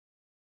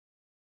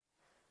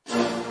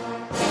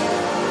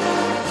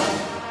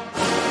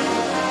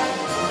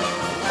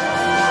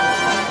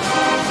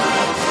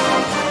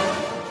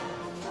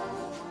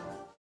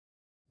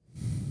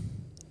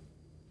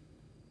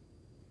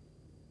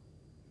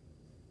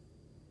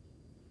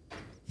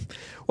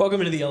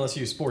Welcome into the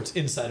LSU Sports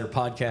Insider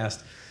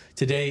Podcast.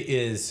 Today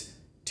is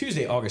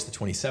Tuesday, August the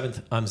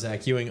 27th. I'm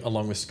Zach Ewing,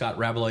 along with Scott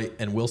Rabalais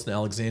and Wilson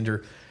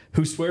Alexander,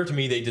 who swear to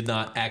me they did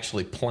not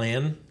actually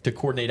plan to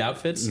coordinate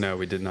outfits. No,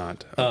 we did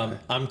not.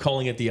 I'm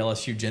calling it the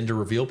LSU gender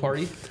reveal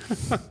party.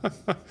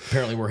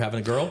 Apparently we're having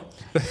a girl.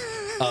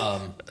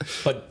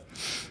 But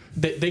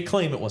they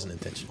claim it wasn't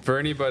intentional. For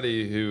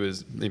anybody who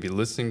is maybe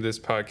listening to this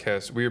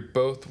podcast, we are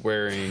both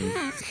wearing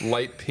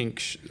light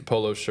pink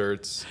polo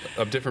shirts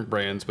of different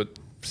brands, but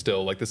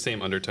still like the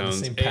same undertones.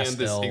 The same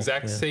pastel, and this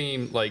exact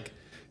same like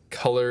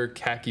color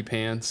khaki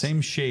pants. Same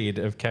shade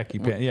of khaki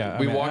pants. Yeah.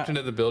 We walked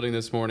into the building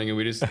this morning and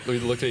we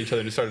looked at each other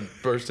and just started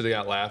bursting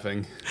out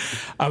laughing.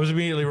 I was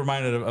immediately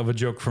reminded of a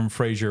joke from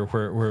Frasier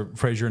where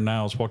Frasier and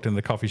Niles walked in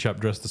the coffee shop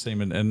dressed the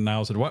same, and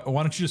Niles said, why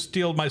don't you just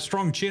steal my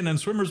strong chin and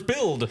swimmer's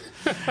build?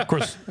 Of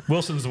course,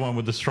 Wilson's the one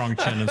with the strong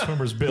chin and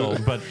swimmer's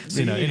build, but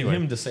So anyway.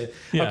 him to say,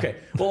 Yeah. Okay.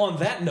 Well, on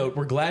that note,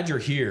 we're glad you're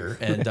here,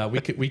 and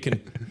we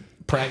can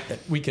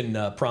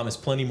promise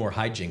plenty more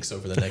hijinks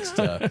over the next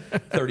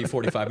 30,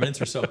 45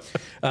 minutes or so.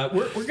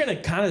 We're going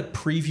to kind of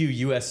preview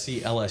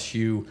USC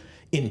LSU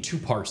in two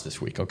parts this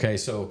week, okay?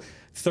 So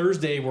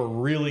Thursday, we're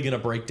really going to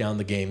break down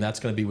the game. That's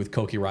going to be with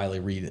Koki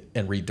Riley,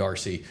 Reed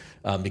Darcy,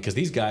 because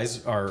these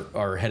guys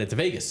are headed to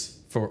Vegas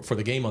for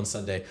the game on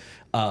Sunday.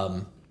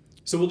 So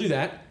we'll do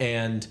that,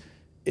 and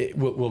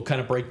we'll kind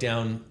of break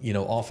down,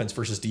 offense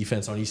versus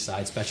defense on each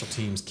side, special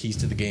teams, keys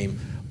to the game,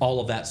 all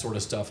of that sort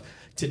of stuff.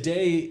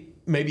 Today,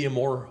 maybe a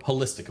more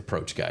holistic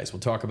approach, guys. We'll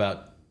talk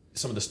about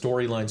some of the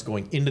storylines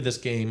going into this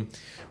game,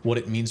 what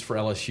it means for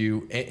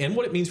LSU, and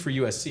what it means for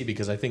USC,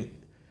 because I think,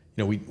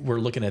 we're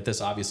looking at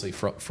this obviously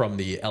from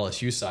the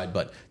LSU side,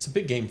 but it's a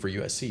big game for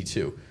USC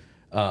too.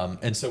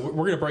 And so we're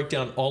going to break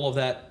down all of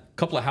that. A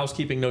couple of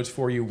housekeeping notes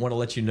for you. Want to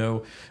let you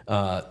know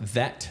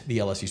that the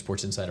LSU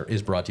Sports Insider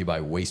is brought to you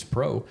by Waste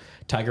Pro.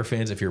 Tiger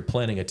fans, if you're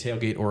planning a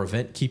tailgate or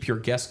event, keep your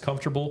guests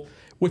comfortable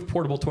with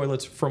portable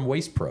toilets from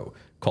Waste Pro.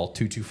 Call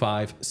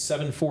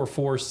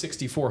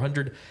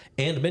 225-744-6400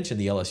 and mention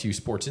the LSU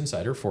Sports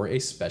Insider for a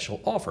special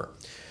offer.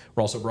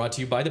 We're also brought to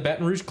you by the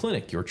Baton Rouge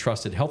Clinic, your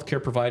trusted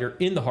healthcare provider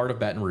in the heart of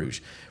Baton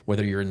Rouge.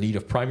 Whether you're in need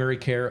of primary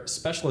care,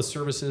 specialist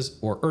services,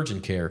 or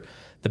urgent care,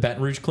 the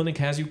Baton Rouge Clinic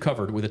has you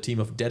covered with a team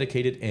of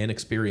dedicated and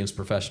experienced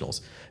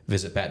professionals.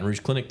 Visit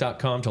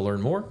BatonRougeClinic.com to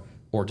learn more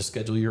or to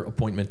schedule your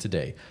appointment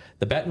today.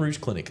 The Baton Rouge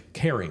Clinic,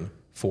 caring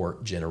for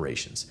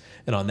generations.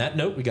 And on that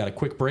note, we got a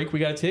quick break we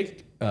got to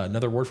take.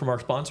 Another word from our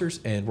sponsors,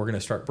 and we're going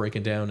to start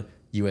breaking down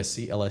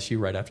USC LSU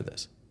right after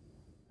this.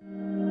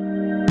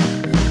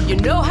 You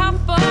know how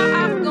far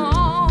I've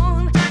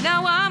gone,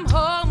 now I'm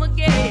home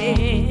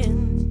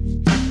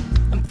again.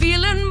 I'm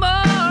feeling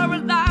more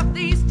alive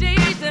these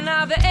days than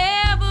I've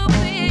ever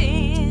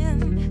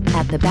been.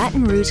 At the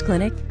Baton Rouge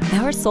Clinic,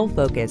 our sole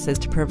focus is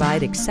to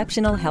provide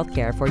exceptional health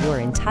care for your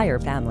entire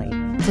family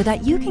so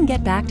that you can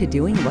get back to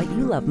doing what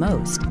you love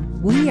most.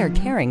 We are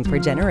caring for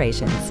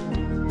generations.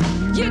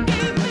 You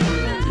gave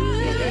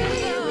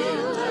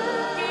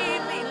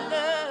me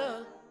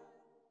love.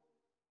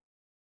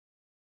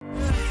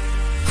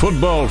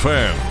 Football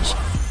fans,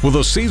 with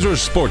the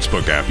Caesars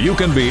Sportsbook app, you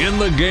can be in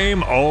the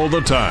game all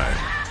the time.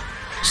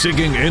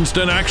 Seeking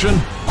instant action?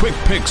 Quick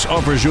Picks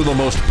offers you the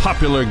most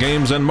popular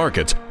games and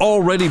markets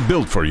already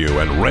built for you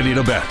and ready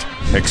to bet.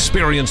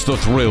 Experience the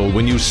thrill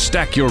when you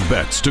stack your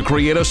bets to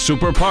create a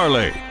super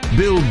parlay.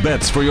 Build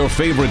bets for your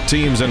favorite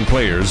teams and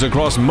players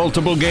across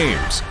multiple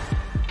games.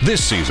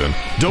 This season,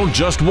 don't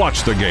just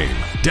watch the game.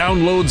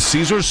 Download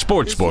Caesars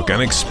Sportsbook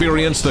and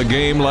experience the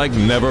game like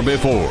never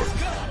before.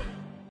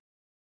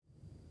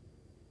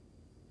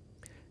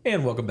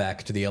 And welcome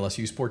back to the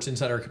LSU Sports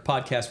Insider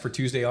Podcast for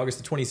Tuesday,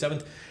 August the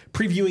 27th,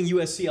 previewing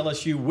USC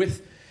LSU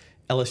with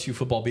LSU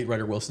football beat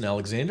writer Wilson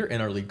Alexander and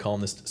our lead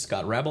columnist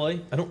Scott Rabalais.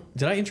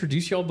 Did I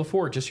introduce y'all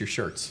before, or just your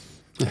shirts?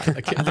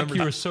 I think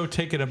you were so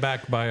taken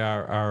aback by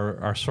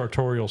our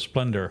sartorial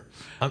splendor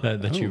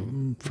that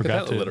you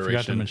forgot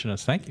to mention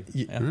us. Thank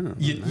you.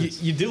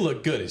 You do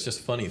look good. It's just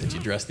funny that you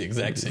dress the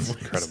exact same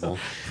way. Incredible.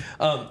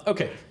 So,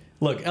 okay,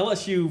 look,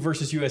 LSU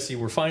versus USC.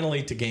 We're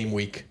finally to game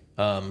week.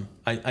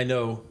 I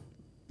know.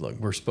 Look,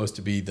 we're supposed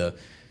to be the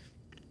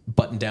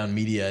button-down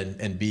media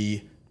and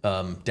be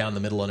down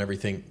the middle on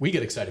everything. We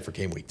get excited for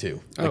game week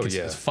too.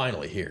 It's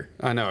finally here.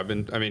 I know.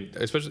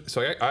 Especially.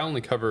 So I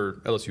only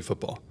cover LSU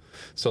football.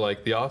 So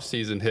like the off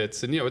season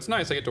hits, and it's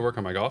nice. I get to work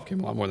on my golf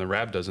game a lot more than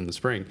Rab does in the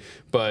spring.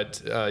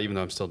 But even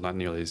though I'm still not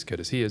nearly as good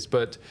as he is,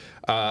 but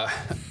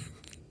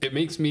it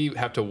makes me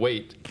have to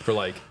wait for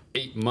like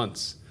 8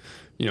 months.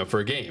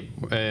 For a game.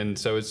 And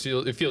so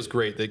it feels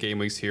great that game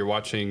week's here.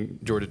 Watching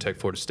Georgia Tech,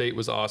 Florida State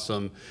was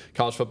awesome.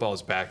 College football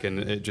is back, and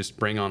it just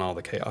bring on all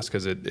the chaos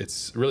because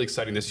it's really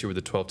exciting this year with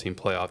the 12-team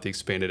playoff, the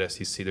expanded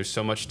SEC. There's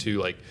so much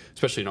to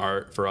especially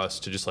for us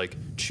to just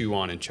chew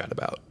on and chat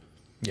about.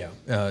 Yeah.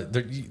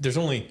 There's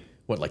only,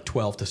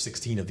 12 to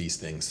 16 of these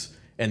things.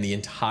 And the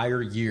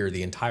entire year,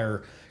 the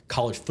entire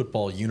college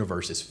football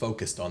universe is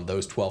focused on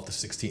those 12 to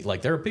 16.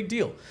 They're a big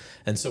deal.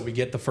 And so we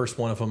get the first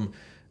one of them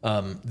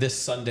this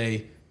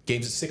Sunday.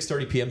 Game's at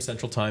 6:30 p.m.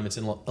 Central Time. It's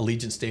in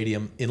Allegiant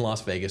Stadium in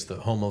Las Vegas, the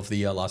home of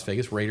the Las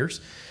Vegas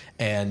Raiders.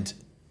 And,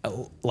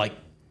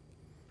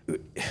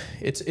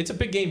 it's a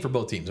big game for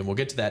both teams, and we'll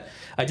get to that.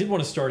 I did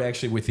want to start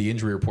actually with the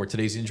injury report.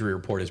 Today's injury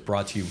report is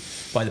brought to you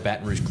by the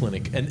Baton Rouge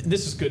Clinic, and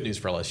this is good news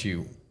for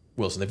LSU,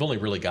 Wilson. They've only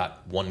really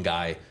got one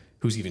guy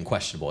who's even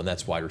questionable, and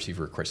that's wide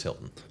receiver Chris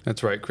Hilton.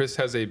 That's right. Chris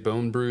has a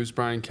bone bruise,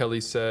 Brian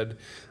Kelly said.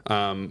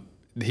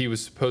 He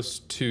was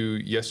supposed to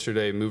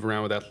yesterday move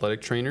around with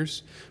athletic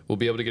trainers. We'll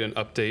be able to get an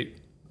update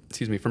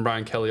from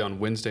Brian Kelly on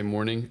Wednesday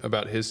morning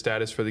about his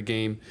status for the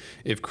game.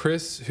 If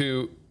Chris,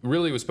 who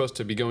really was supposed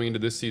to be going into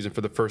this season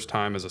for the first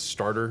time as a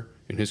starter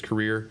in his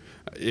career,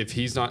 if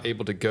he's not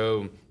able to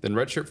go, then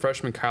redshirt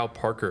freshman Kyle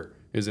Parker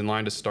is in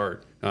line to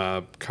start.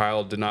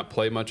 Kyle did not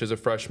play much as a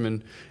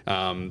freshman,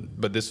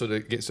 but this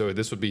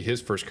would be his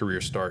first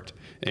career start.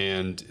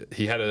 And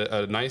he had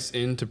a nice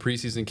end to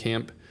preseason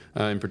camp,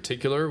 in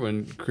particular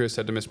when Chris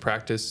had to miss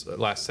practice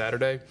last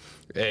Saturday,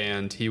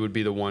 and he would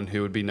be the one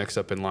who would be next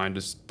up in line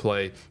to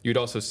play. You'd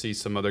also see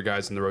some other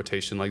guys in the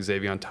rotation like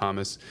Xavier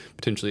Thomas,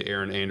 potentially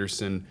Aaron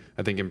Anderson,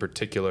 I think in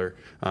particular.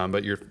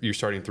 But your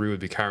starting three would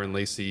be Kyron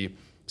Lacey,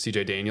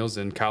 CJ Daniels,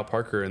 and Kyle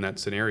Parker in that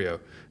scenario.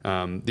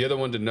 The other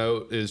one to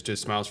note is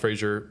just Miles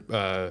Frazier,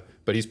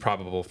 but he's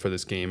probable for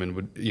this game and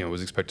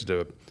was expected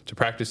to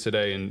practice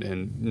today,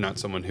 and not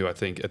someone who I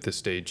think at this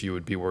stage you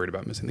would be worried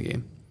about missing the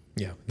game.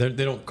 Yeah, they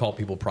don't call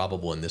people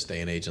probable in this day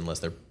and age unless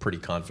they're pretty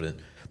confident,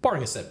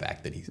 barring a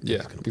setback that he's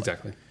going to play.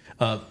 Exactly.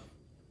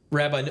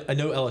 Rab, I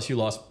know LSU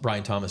lost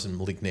Brian Thomas and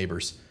Malik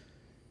Neighbors.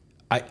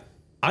 I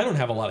don't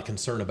have a lot of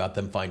concern about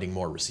them finding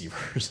more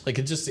receivers. Like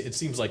it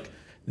seems like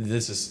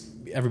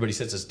everybody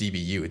says it's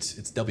DBU.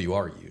 It's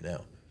WRU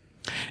now.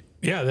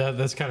 Yeah,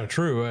 that's kind of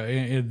true.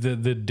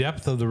 The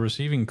depth of the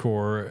receiving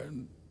core.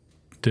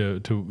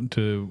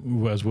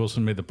 To as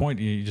Wilson made the point,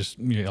 you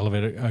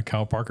elevate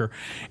Kyle Parker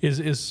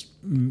is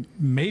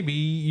maybe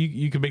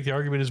you could make the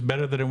argument is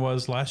better than it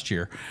was last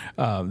year.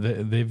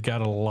 They've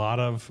got a lot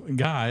of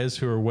guys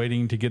who are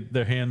waiting to get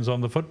their hands on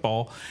the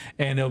football,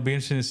 and it'll be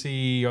interesting to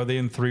see, are they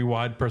in 3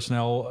 wide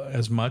personnel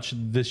as much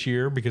this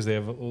year because they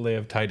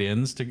have tight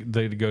ends to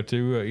go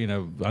to.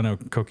 I know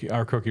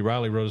Cokie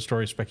Riley wrote a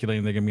story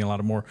speculating they're going to be a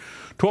lot of more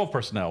 12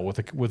 personnel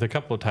with a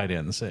couple of tight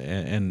ends,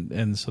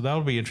 and so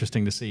that'll be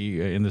interesting to see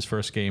in this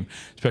first game,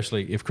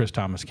 especially if Chris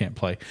Thomas can't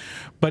play.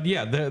 But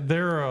yeah,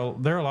 there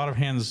are a lot of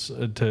hands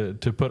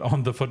to put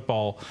on the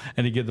football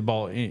and to get the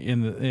ball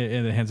in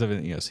the hands of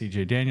it.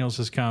 CJ Daniels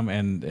has come,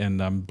 and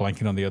I'm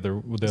blanking on the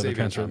other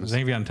transfer,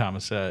 Xavier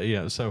Thomas.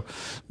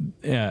 And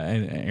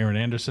Aaron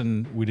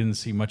Anderson, we didn't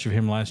see much of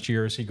him last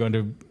year. Is he going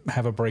to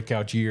have a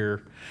breakout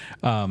year?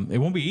 It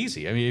won't be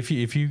easy. I mean, if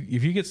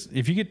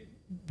you get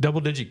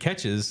double-digit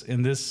catches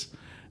in this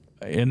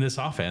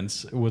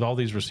offense with all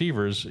these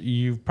receivers,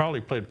 you've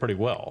probably played pretty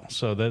well.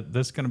 So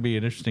that's going to be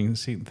an interesting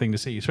thing to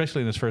see,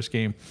 especially in this first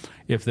game,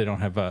 if they don't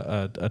have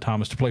a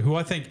Thomas to play, who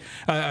I think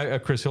a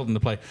Chris Hilton to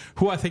play,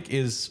 who I think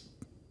is,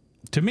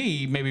 to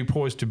me, maybe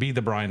poised to be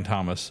the Brian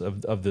Thomas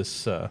of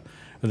this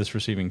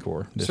receiving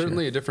core.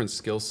 Certainly a different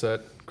skill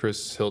set.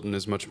 Chris Hilton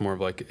is much more of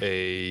like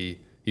he's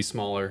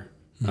smaller.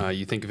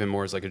 You think of him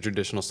more as like a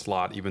traditional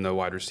slot, even though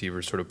wide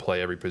receivers sort of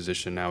play every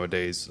position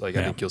nowadays. I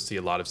think you'll see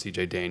a lot of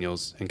CJ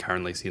Daniels and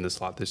Kyron Lacey in the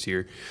slot this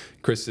year.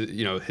 Chris,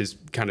 his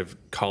kind of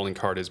calling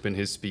card has been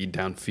his speed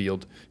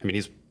downfield. I mean,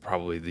 he's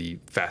probably the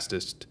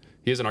fastest.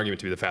 He has an argument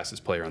to be the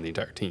fastest player on the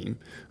entire team.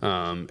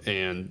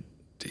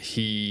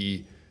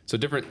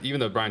 Different, even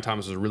though Brian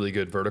Thomas is a really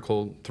good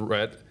vertical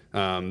threat,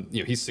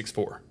 he's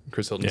 6'4".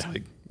 Chris Hilton's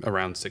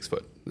around 6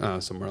 foot,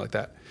 somewhere like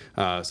that.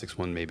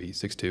 6'1", maybe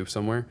 6'2",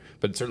 somewhere,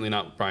 but certainly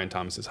not Brian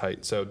Thomas's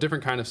height. So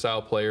different kind of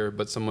style player,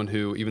 but someone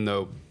who, even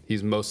though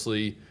he's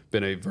mostly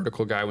been a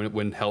vertical guy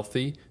when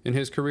healthy in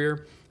his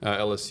career,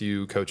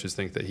 LSU coaches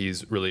think that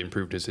he's really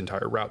improved his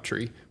entire route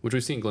tree, which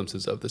we've seen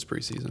glimpses of this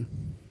preseason.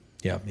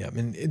 Yeah. I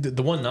mean,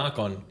 the one knock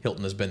on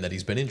Hilton has been that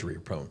he's been injury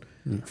prone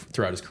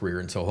throughout his career,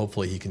 and so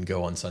hopefully he can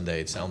go on Sunday.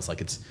 It sounds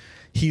like it's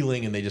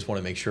healing, and they just want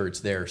to make sure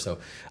it's there. So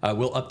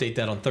we'll update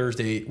that on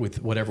Thursday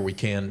with whatever we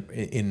can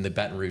in the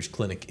Baton Rouge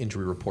Clinic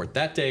injury report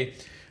that day.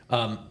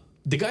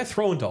 The guy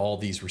throwing to all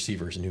these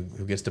receivers and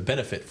who gets to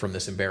benefit from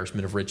this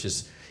embarrassment of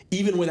riches,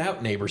 even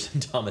without Neighbors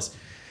and Thomas,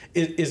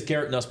 is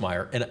Garrett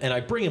Nussmeier. And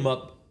I bring him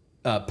up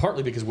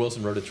partly because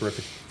Wilson wrote a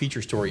terrific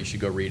feature story. You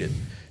should go read it,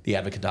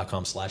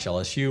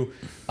 theadvocate.com/LSU.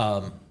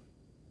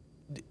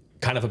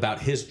 Kind of about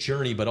his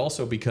journey, but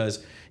also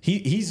because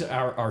he's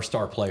our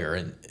star player.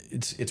 And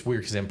it's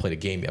weird because I haven't played a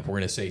game yet. But we're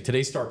going to say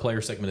today's star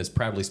player segment is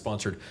proudly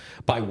sponsored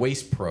by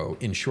Waste Pro.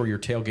 Ensure your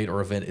tailgate or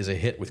event is a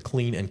hit with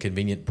clean and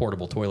convenient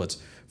portable toilets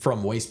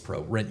from Waste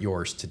Pro. Rent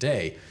yours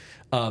today.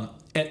 And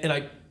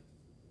I,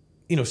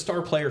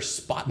 star player,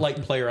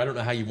 spotlight player. I don't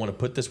know how you want to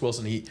put this,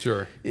 Wilson.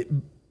 Sure.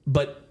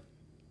 But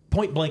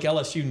point blank,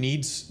 LSU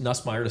needs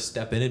Nussmeier to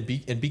step in and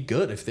be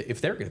good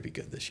if they're going to be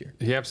good this year.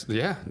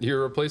 Yeah,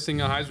 you're replacing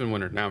a Heisman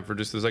winner now for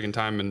just the second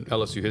time in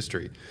LSU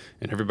history,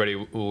 and everybody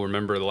will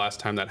remember the last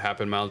time that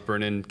happened. Miles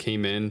Brennan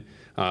came in,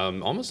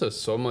 almost a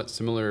somewhat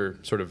similar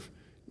sort of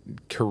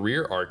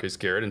career arc as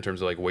Garrett in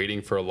terms of like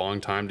waiting for a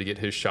long time to get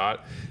his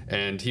shot.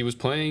 And he was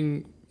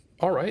playing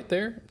all right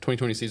there.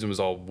 2020 season was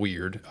all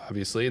weird,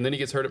 obviously. And then he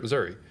gets hurt at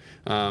Missouri.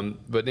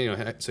 But,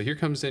 so here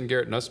comes in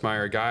Garrett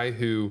Nussmeier, a guy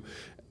who,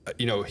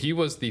 he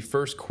was the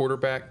first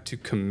quarterback to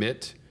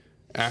commit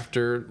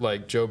after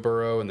like Joe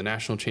Burrow and the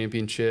national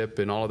championship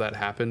and all of that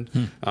happened.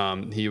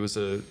 He was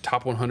a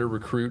top 100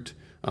 recruit.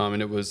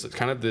 And it was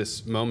kind of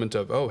this moment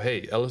of, oh,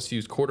 hey,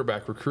 LSU's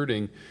quarterback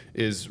recruiting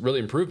is really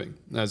improving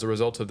as a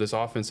result of this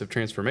offensive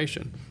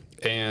transformation.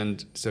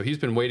 And so he's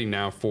been waiting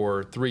now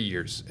for 3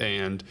 years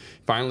and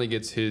finally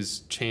gets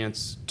his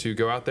chance to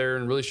go out there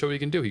and really show what he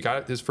can do. He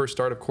got his first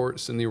start, of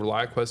course, in the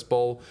ReliaQuest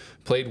Bowl,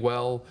 played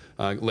well,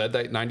 led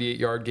that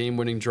 98-yard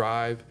game-winning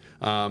drive.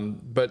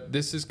 But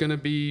this is going to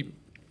be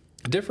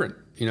different.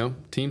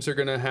 Teams are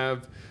going to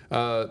have,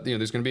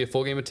 there's going to be a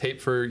full game of tape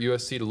for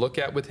USC to look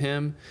at with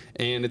him.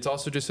 And it's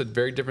also just a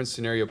very different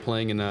scenario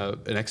playing in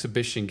an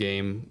exhibition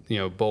game,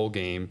 bowl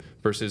game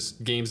versus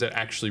games that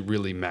actually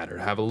really matter,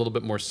 have a little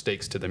bit more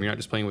stakes to them. You're not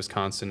just playing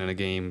Wisconsin in a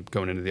game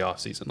going into the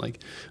offseason. Like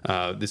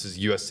this is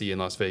USC in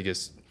Las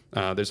Vegas.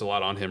 There's a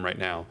lot on him right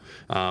now.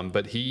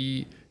 But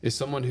he is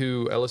someone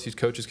who LSU's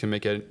coaches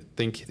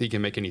think he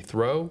can make any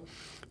throw.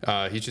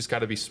 He's just got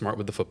to be smart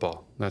with the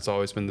football. That's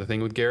always been the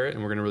thing with Garrett,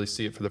 and we're going to really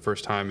see it for the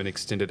first time in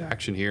extended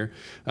action here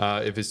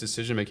if his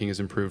decision-making has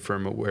improved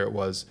from where it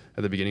was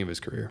at the beginning of his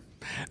career.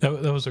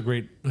 That was a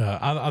great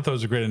I thought it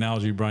was a great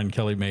analogy Brian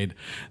Kelly made,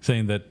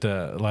 saying that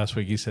last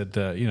week he said,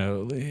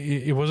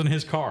 it wasn't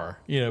his car,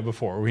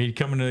 before. He'd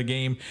come into the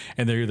game,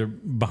 and they're either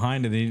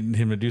behind and they need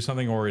him to do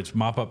something, or it's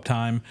mop-up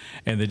time,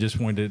 and they just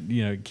wanted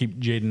to keep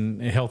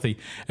Jaden healthy.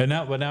 But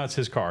now it's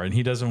his car, and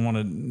he doesn't want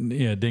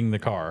to ding the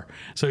car.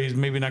 So he's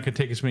maybe not going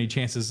to take as many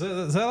chances.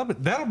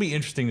 That'll be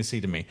interesting to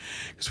see to me.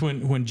 Because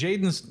when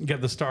Jaden's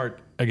got the start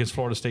against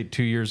Florida State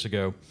 2 years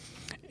ago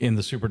in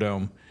the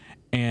Superdome,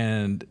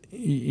 and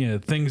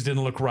things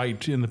didn't look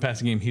right in the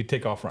passing game, he'd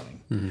take off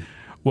running. Mm-hmm.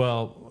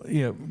 Well,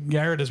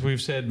 Garrett, as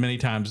we've said many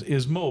times,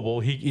 is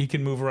mobile. He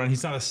can move around.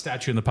 He's not a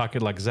statue in the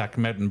pocket like Zach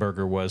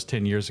Mettenberger was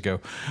 10 years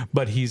ago,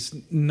 but he's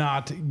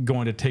not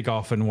going to take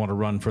off and want to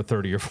run for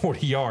 30 or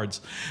 40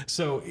 yards.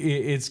 So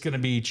it's going to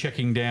be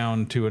checking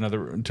down to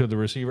the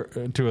receiver,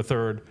 to a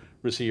third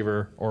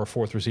receiver or a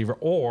fourth receiver,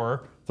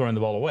 or throwing the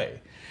ball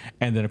away.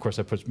 And then, of course,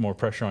 that puts more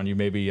pressure on you.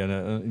 Maybe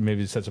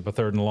it sets up a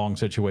third and long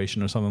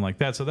situation or something like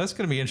that. So that's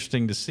going to be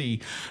interesting to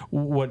see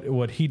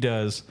what he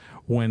does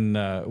when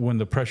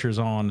the pressure's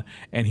on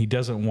and he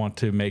doesn't want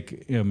to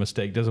make a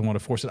mistake, doesn't want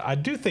to force it. I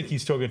do think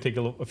he's still going to take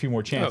a few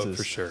more chances. Oh,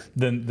 for sure.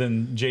 Than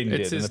Jaden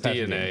did. It's his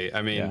DNA. Game.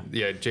 I mean,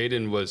 yeah,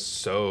 Jaden was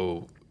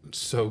so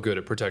good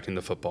at protecting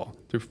the football.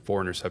 Threw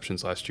 4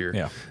 interceptions last year.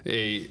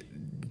 Yeah.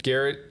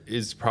 Garrett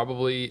is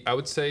probably, I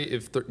would say,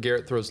 if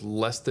Garrett throws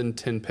less than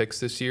 10 picks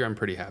this year, I'm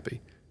pretty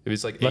happy. If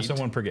it's like less 8,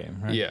 than 1 per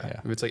game, right? Yeah.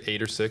 If it's like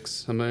 8 or 6,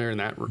 somewhere in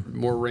that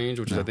more range,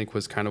 which I think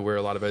was kind of where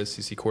a lot of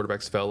SEC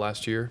quarterbacks fell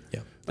last year.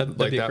 Yeah, that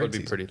would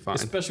be pretty fine,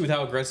 especially with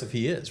how aggressive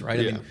he is, right?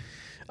 Yeah.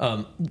 I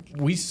mean,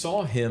 we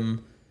saw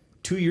him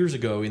 2 years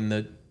ago in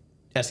the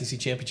SEC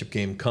championship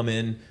game come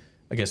in,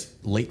 I guess,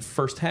 late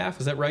first half.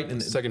 Is that right? In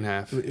the second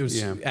half. It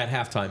was at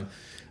halftime,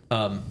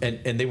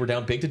 and they were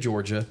down big to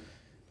Georgia,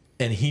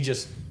 and he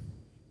just.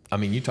 I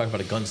mean, you talk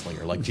about a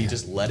gunslinger. Like, he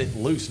just let it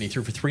loose, and he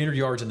threw for 300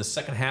 yards in the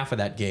second half of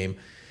that game.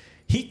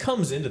 He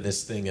comes into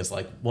this thing as,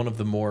 like, one of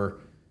the more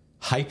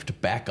hyped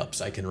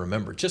backups I can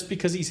remember, just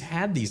because he's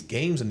had these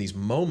games and these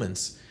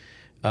moments,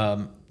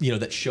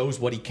 that shows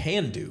what he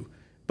can do.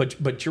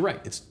 But you're right.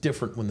 It's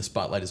different when the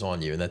spotlight is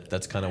on you, and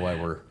that's kind of why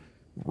we're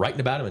writing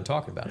about him and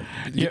talking about him.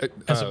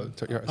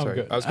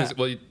 Sorry. I was going to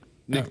say,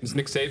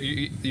 Nick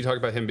Saban, you talk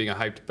about him being a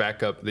hyped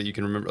backup that you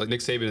can remember. Like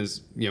Nick Saban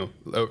is,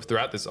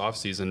 throughout this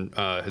offseason,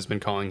 has been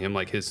calling him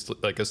like a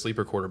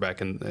sleeper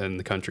quarterback in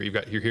the country.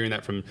 You're hearing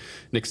that from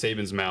Nick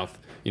Saban's mouth.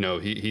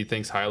 He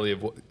thinks highly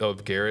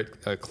of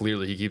Garrett.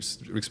 Clearly, he keeps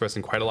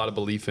expressing quite a lot of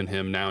belief in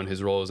him now in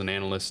his role as an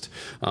analyst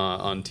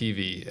on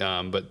TV.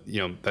 But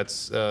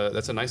that's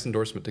a nice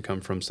endorsement to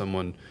come from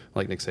someone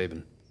like Nick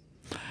Saban.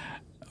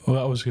 Well,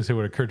 I was going to say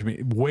what occurred to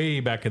me way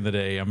back in the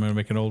day. I'm going to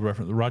make an old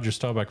reference. Roger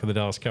Staubach for the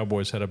Dallas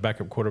Cowboys had a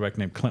backup quarterback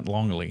named Clint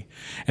Longley,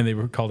 and they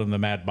called him the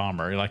Mad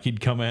Bomber. Like,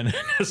 he'd come in and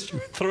just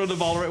throw the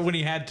ball around when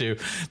he had to,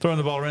 throwing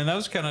the ball around. That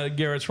was kind of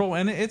Garrett's role,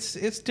 and it's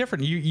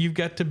different. You've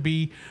got to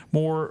be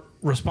more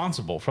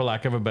responsible, for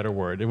lack of a better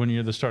word, when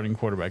you're the starting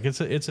quarterback.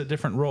 It's a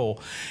different role,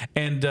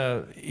 and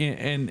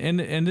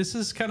this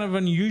is kind of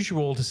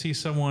unusual to see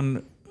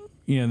someone,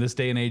 in this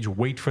day and age,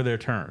 wait for their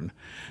turn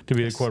to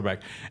be the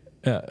quarterback.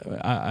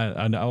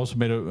 I also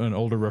made an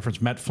older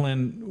reference. Matt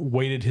Flynn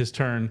waited his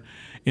turn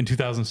in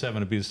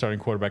 2007 to be the starting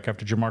quarterback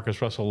after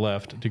Jamarcus Russell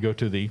left to go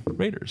to the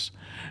Raiders,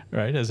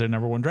 right, as their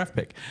number 1 draft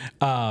pick.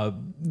 What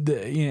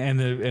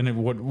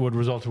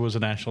resulted was a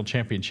national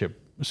championship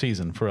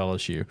season for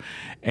LSU.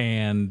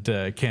 And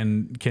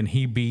can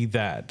he be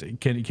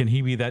that? Can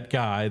he be that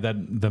guy,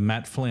 the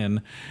Matt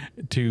Flynn,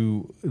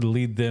 to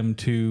lead them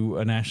to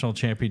a national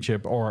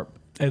championship, or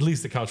at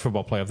least the college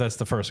football playoff. That's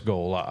the first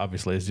goal,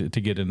 obviously, is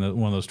to get in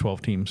one of those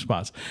 12-team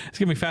spots. It's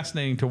going to be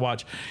fascinating to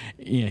watch.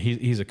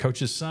 He's a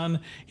coach's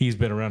son. He's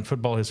been around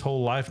football his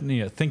whole life,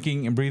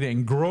 thinking and breathing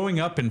and growing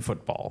up in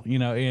football.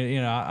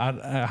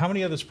 How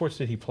many other sports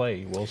did he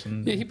play,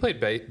 Wilson? Yeah, he played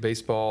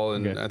baseball,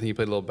 and I think he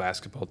played a little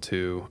basketball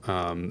too.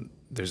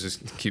 There's this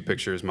cute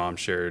picture his mom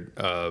shared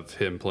of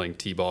him playing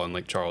t-ball in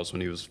Lake Charles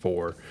when he was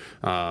 4.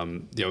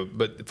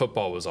 But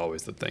football was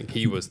always the thing.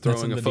 He was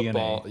throwing a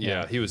football. DNA.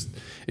 Yeah, he was.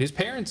 His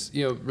parents,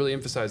 really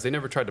emphasized. They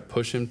never tried to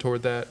push him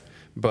toward that,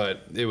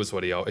 but it was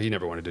what he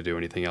never wanted to do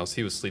anything else.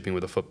 He was sleeping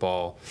with a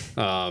football.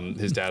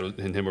 His dad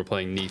and him were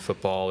playing knee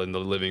football in the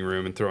living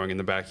room and throwing in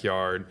the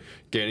backyard.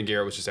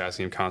 Garrett was just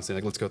asking him constantly,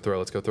 like, let's go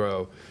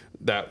throw.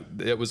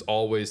 It was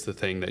always the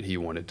thing that he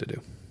wanted to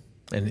do.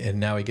 And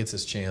now he gets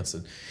his chance.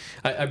 And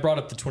I brought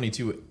up the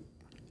 22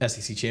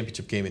 SEC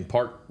championship game in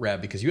part,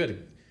 Rab, because you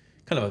had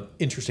kind of an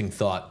interesting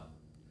thought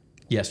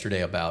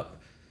yesterday about,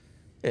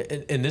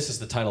 and this is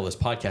the title of this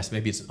podcast,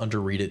 maybe it's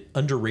an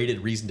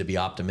underrated reason to be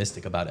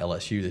optimistic about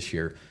LSU this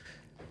year.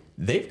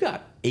 They've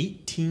got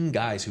 18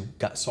 guys who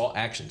saw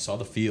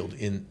the field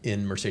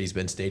in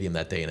Mercedes-Benz Stadium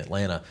that day in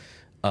Atlanta.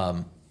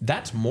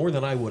 That's more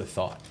than I would have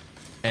thought.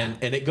 And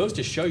it goes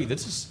to show you,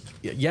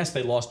 yes,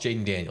 they lost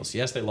Jaden Daniels.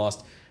 Yes, they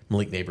lost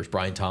Malik Neighbors,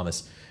 Brian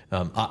Thomas,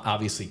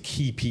 obviously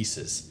key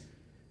pieces.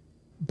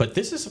 But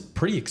this is a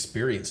pretty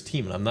experienced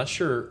team, and I'm not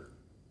sure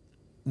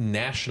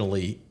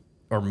nationally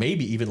or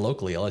maybe even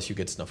locally LSU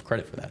gets enough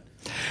credit for that.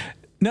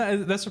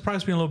 No, that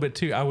surprised me a little bit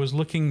too. I was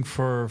looking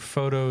for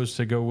photos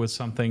to go with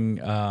something,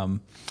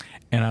 and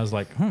I was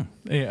like, I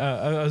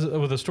was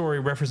with a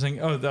story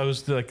referencing, that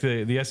was like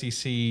the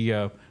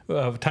SEC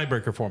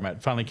tiebreaker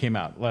format finally came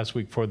out last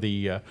week for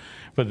the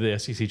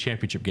SEC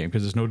championship game,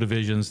 because there's no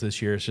divisions this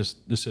year. It's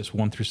just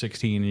 1 through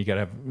 16, and you got to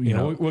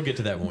have we'll get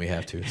to that when we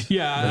have to.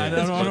 Yeah, I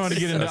don't want to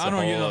get into that.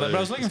 But I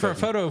was looking for a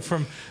photo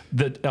from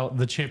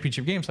the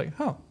championship game. It's like,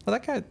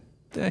 that guy.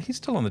 He's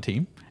still on the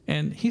team,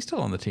 and he's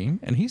still on the team,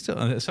 and he's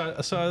still. So I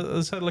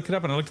decided to look it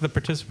up, and I looked at the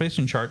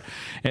participation chart.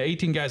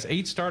 18 guys,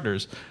 8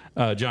 starters.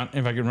 John,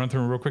 if I can run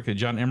through them real quickly: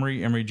 John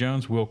Emery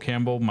Jones, Will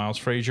Campbell, Miles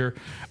Frazier,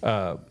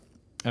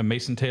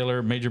 Mason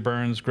Taylor, Major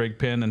Burns, Greg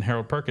Penn, and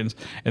Harold Perkins.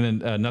 And then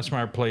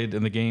Nussmeier played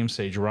in the game.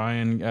 Sage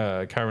Ryan,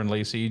 Kyron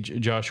Lacey,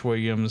 Josh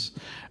Williams,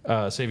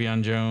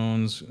 Savion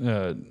Jones,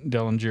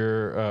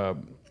 Dellinger.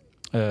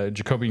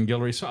 Jacobian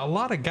Guillory. So a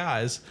lot of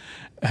guys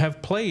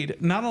have played,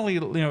 not only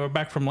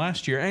back from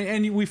last year,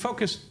 and we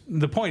focused.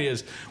 The point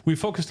is, we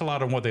focused a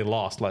lot on what they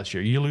lost last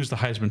year. You lose the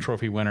Heisman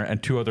Trophy winner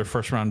and 2 other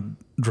first-round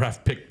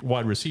draft pick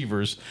wide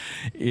receivers,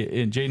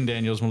 in Jaden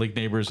Daniels, Malik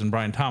Neighbors, and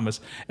Brian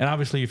Thomas, and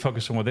obviously you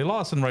focus on what they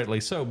lost, and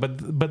rightly so.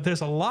 But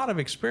there's a lot of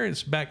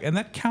experience back, and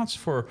that counts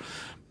for.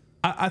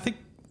 I think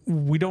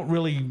we don't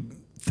really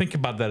think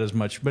about that as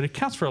much, but it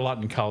counts for a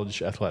lot in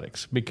college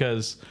athletics,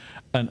 because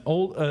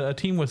a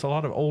team with a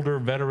lot of older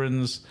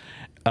veterans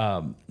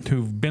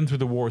who've been through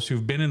the wars,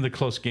 who've been in the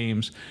close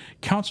games,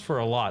 counts for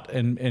a lot,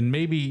 and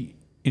maybe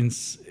in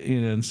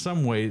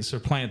some ways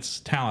supplants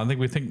talent. I think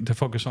we think to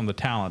focus on the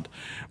talent,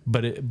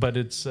 but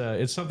it's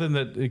something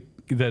that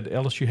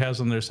LSU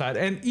has on their side,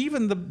 and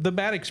even the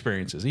bad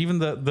experiences, even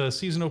the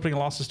season opening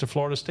losses to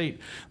Florida State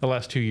the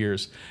last 2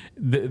 years,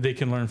 they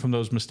can learn from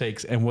those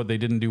mistakes and what they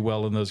didn't do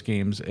well in those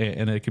games,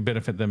 and it could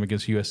benefit them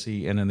against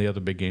USC and in the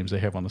other big games they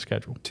have on the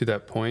schedule. To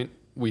that point,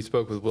 we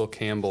spoke with Will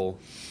Campbell,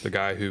 the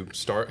guy who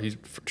he's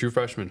a true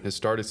freshman, has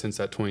started since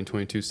that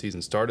 2022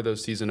 season, started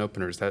those season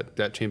openers,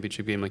 that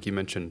championship game like you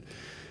mentioned.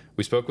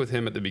 We spoke with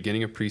him at the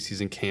beginning of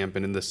preseason camp,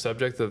 and in the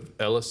subject of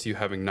LSU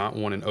having not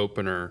won an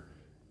opener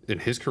in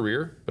his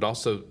career, but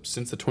also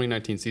since the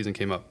 2019 season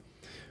came up,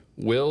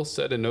 Will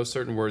said in no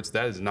certain words,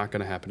 that is not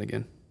going to happen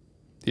again.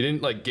 He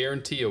didn't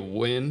guarantee a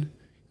win.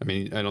 I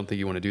mean, I don't think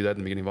you want to do that in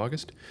the beginning of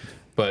August,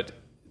 but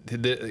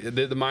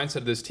the mindset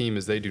of this team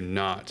is they do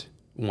not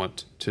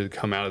want to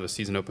come out of the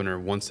season opener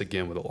once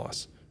again with a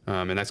loss.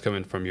 And that's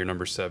coming from your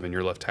number 7,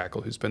 your left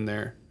tackle, who's been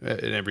there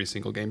in every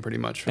single game pretty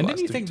much for the last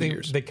 2 years. And didn't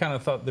you think they kind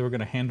of thought they were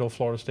going to handle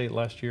Florida State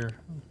last year?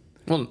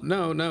 Well,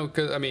 no,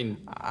 because I mean,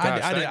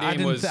 I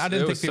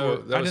didn't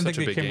think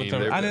they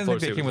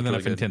came with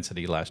enough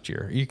intensity last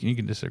year. You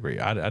can disagree.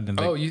 I didn't.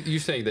 Think, you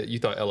saying that you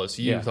thought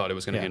LSU thought it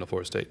was going to handle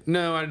Florida State?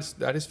 No, I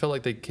just felt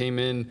like they came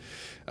in.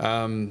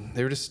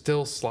 They were just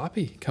still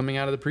sloppy coming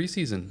out of the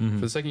preseason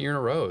for the second year in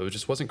a row. It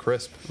just wasn't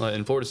crisp,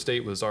 and Florida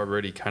State was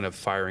already kind of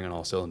firing on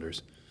all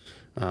cylinders.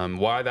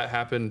 Why that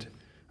happened,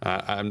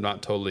 I'm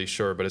not totally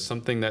sure, but it's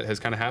something that has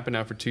kind of happened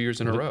now for 2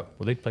 years in a row.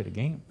 Well, they played a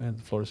game at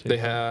Florida State. They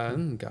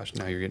had, gosh,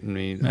 now you're getting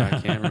me. I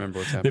can't remember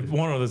what's happening.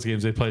 One of those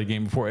games they played a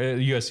game before.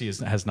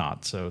 USC has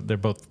not, so they're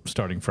both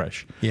starting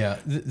fresh. Yeah,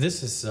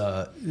 this is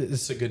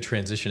a good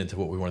transition into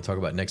what we want to talk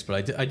about next.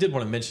 But I did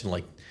want to mention,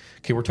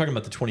 we're talking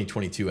about the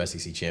 2022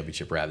 SEC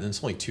championship wrap, and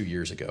it's only 2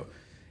 years ago,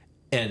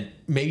 and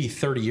maybe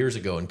 30 years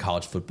ago in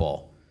college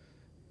football,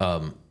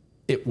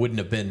 it wouldn't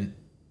have been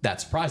that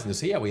surprising to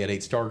say, yeah, we had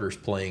 8 starters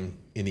playing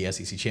in the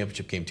SEC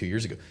championship game 2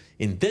 years ago.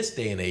 In this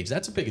day and age,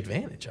 that's a big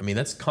advantage. I mean,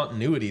 that's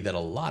continuity that a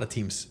lot of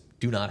teams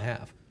do not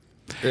have.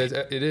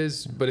 It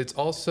is, but it's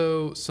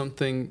also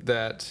something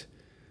that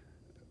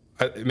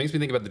it makes me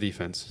think about the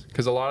defense,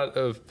 because a lot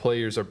of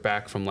players are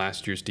back from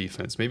last year's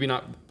defense. Maybe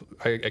not.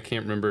 I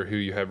can't remember who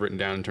you have written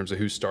down in terms of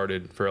who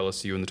started for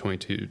LSU in the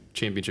 22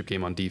 championship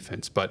game on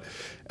defense, but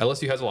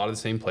LSU has a lot of the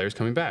same players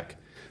coming back.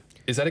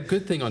 Is that a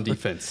good thing on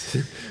defense?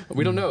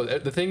 We don't know.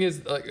 The thing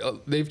is,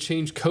 they've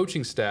changed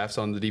coaching staffs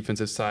on the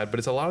defensive side, but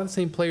it's a lot of the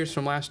same players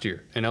from last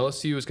year. And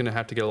LSU is going to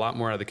have to get a lot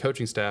more out of the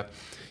coaching staff.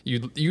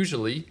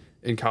 Usually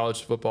in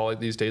college football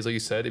these days, like you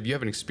said, if you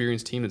have an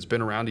experienced team that's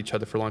been around each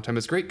other for a long time,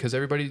 it's great because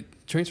everybody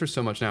transfers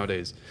so much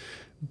nowadays.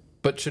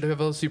 But should have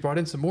LSU brought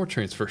in some more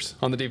transfers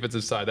on the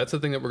defensive side? That's the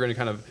thing that we're going to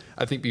kind of,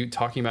 I think, be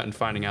talking about and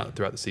finding out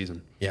throughout the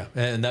season. Yeah,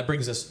 and that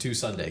brings us to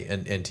Sunday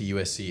and to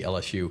USC,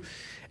 LSU.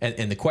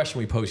 And the question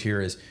we pose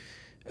here is,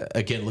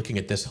 again, looking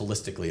at this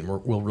holistically, and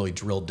we'll really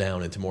drill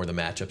down into more of the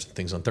matchups and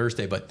things on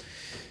Thursday, but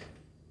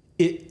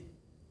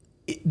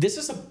this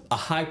is a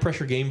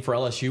high-pressure game for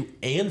LSU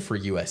and for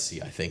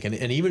USC, I think. And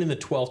even in the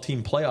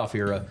 12-team playoff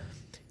era,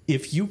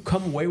 if you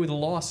come away with a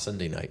loss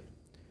Sunday night,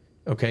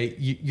 okay,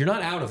 you're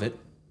not out of it,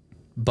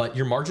 but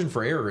your margin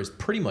for error is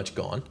pretty much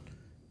gone.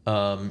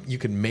 You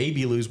can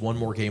maybe lose one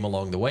more game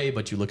along the way,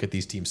 but you look at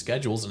these team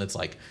schedules, and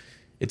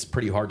it's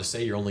pretty hard to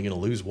say you're only going to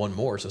lose one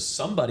more. So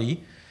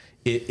somebody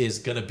is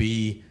going to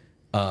be,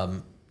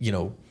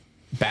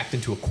 backed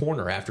into a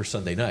corner after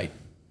Sunday night.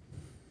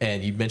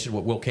 And you mentioned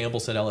what Will Campbell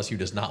said, LSU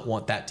does not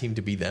want that team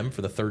to be them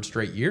for the third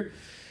straight year.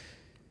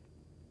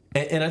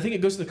 And I think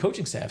it goes to the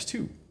coaching staffs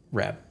too,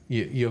 Rab.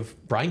 You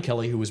have Brian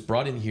Kelly, who was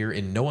brought in here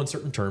in no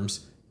uncertain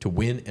terms to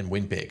win and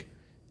win big.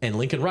 And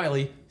Lincoln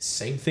Riley,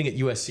 same thing at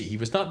USC. He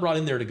was not brought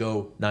in there to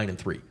go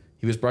 9-3.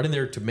 He was brought in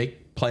there to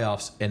make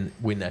playoffs and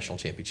win national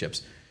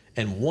championships.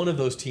 And one of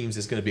those teams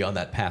is going to be on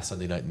that path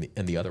Sunday night,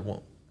 and the other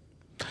won't.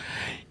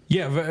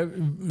 Yeah,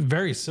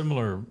 very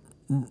similar.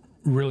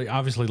 Really,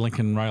 obviously,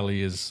 Lincoln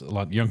Riley is a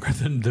lot younger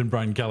than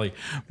Brian Kelly,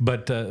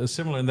 but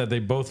similar in that they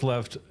both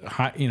left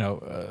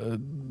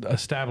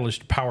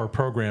established power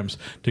programs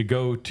to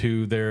go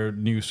to their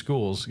new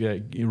schools.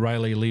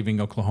 Riley leaving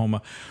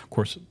Oklahoma, of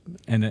course,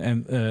 and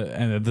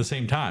at the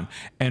same time.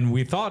 And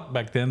we thought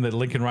back then that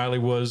Lincoln Riley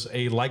was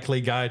a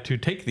likely guy to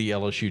take the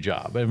LSU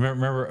job. And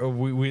remember,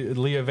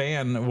 Leah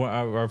Van,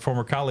 our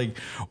former colleague,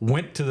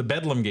 went to the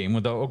Bedlam game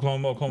with the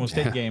Oklahoma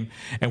State game,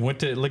 and went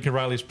to Lincoln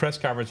Riley's press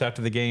conference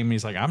after the game.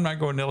 He's like, "I'm not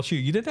going to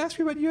LSU. You didn't ask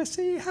me about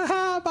USC.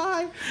 Ha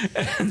bye."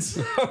 And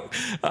so,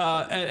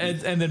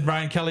 and then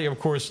Brian Kelly, of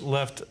course,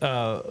 left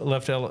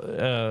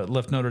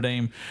Notre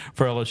Dame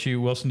for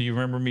LSU. Wilson, do you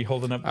remember me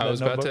holding up? I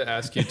was about to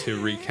ask you to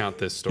recount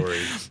this story.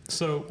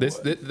 So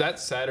that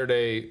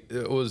Saturday,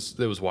 it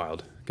was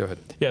wild. Go ahead.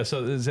 Yeah,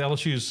 so it's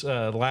LSU's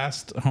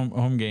last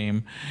home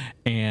game,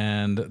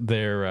 and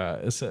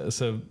they're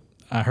so.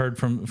 I heard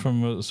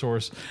from a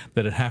source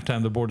that at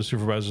halftime the Board of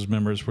Supervisors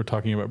members were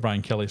talking about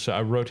Brian Kelly. So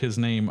I wrote his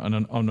name on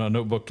a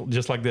notebook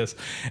just like this.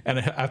 And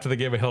after they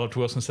gave a held up to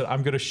Wilson, and said,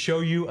 "I'm going to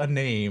show you a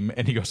name."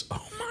 And he goes,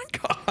 "Oh, my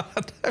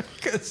God."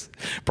 Because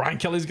Brian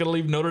Kelly's going to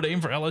leave Notre Dame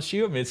for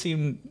LSU. I mean, it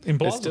seemed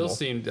implausible. It still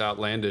seemed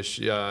outlandish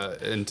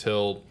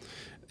until,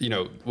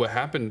 what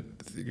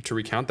happened to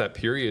recount that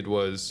period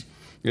was,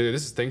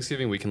 this is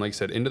Thanksgiving weekend, like I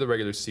said, into the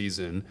regular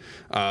season.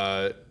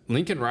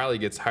 Lincoln Riley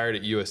gets hired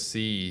at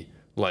USC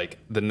like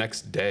the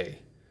next day.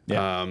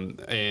 Yeah.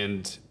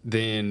 And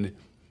then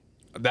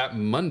that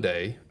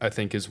Monday, I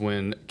think, is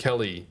when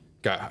Kelly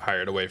got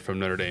hired away from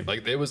Notre Dame.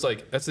 Like, it was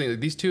like, that's the thing,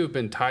 like, these two have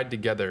been tied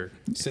together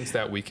since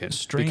that weekend.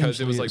 Because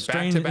it was like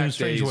back-to-back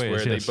days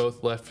where they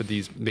both left for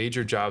these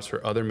major jobs,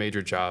 for other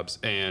major jobs,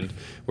 and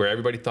where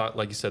everybody thought,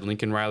 like you said,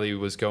 Lincoln Riley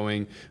was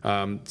going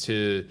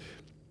to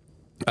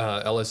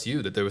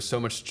LSU, that there was so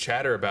much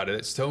chatter about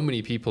it. So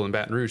many people in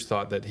Baton Rouge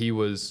thought that he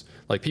was,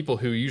 like, people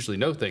who usually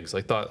know things,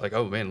 like, thought, like,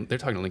 "Oh man, they're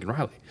talking to Lincoln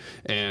Riley,"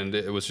 and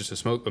it was just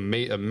a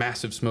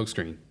massive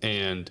smokescreen,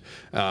 and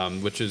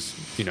which is,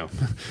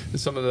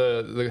 some of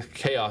the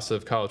chaos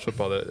of college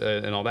football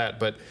and all that,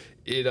 but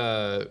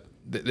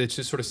it's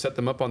just sort of set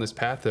them up on this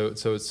path, though.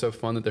 So it's so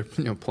fun that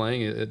they're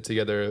playing it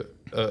together,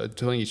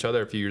 playing each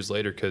other a few years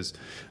later, because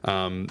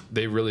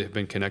they really have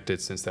been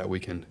connected since that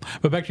weekend.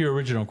 But back to your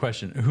original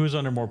question, who's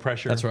under more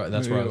pressure? That's right.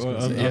 That's right.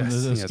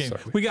 This game.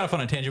 We got off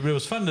on a tangent, but it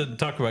was fun to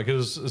talk about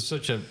because it was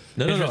such an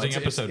interesting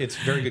episode. It's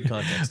very good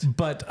context.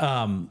 But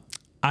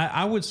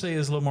I would say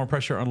there's a little more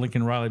pressure on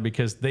Lincoln Riley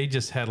because they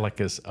just had like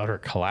this utter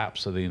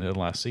collapse at the end of the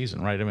last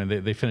season, right? I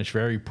mean, they finished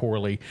very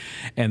poorly,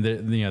 and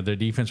their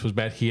defense was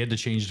bad. He had to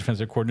change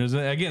defensive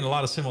coordinators. Again, a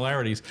lot of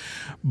similarities,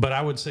 but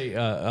I would say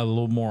a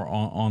little more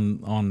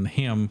on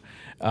him.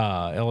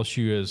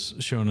 LSU has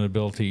shown an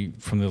ability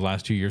from the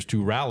last 2 years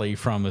to rally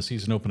from a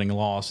season-opening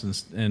loss,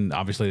 and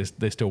obviously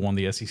they still won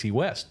the SEC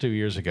West 2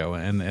 years ago,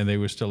 and they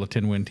were still a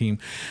 10-win team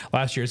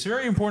last year. It's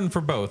very important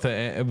for both,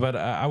 but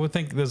I would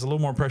think there's a little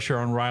more pressure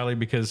on Riley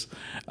because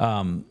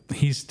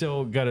he's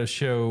still got to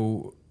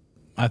show.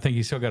 I think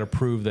he's still got to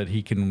prove that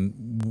he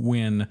can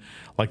win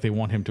like they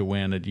want him to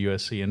win at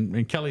USC,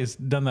 and Kelly's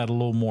done that a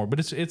little more.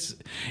 But it's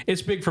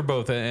big for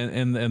both,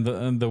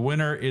 and the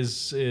winner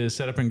is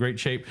set up in great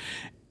shape.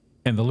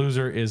 and the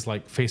loser is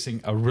like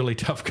facing a really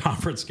tough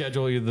conference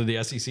schedule, either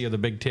the SEC or the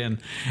Big Ten,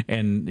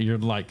 and you're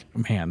like,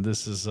 man,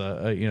 this is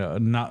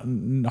not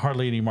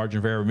hardly any margin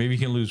of error. Maybe you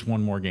can lose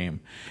one more game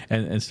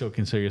and still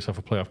consider yourself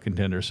a playoff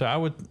contender. So I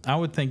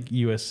would think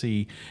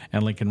USC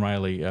and Lincoln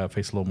Riley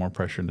face a little more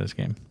pressure in this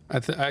game.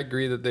 I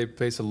agree that they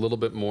face a little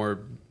bit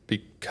more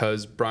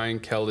because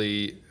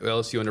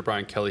LSU under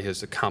Brian Kelly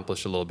has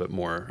accomplished a little bit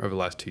more over the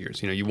last 2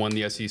 years. You won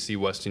the SEC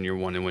West in year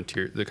one and went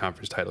to the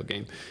conference title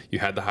game. You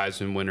had the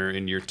Heisman winner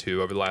in year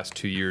two. Over the last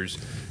 2 years,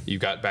 you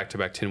got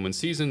back-to-back 10-win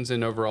seasons,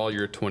 and overall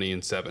you're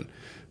 20-7.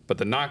 But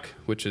the knock,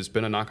 which has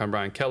been a knock on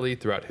Brian Kelly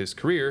throughout his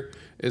career,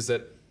 is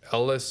that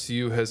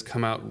LSU has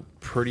come out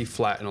pretty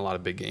flat in a lot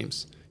of big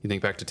games. You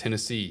think back to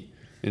Tennessee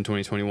in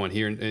 2021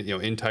 here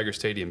in Tiger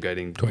Stadium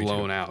getting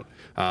blown out.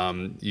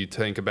 You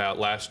think about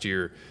last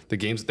year, the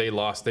games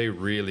that they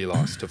really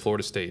lost to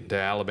Florida State, to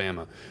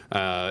Alabama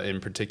in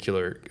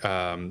particular,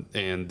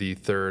 and the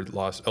third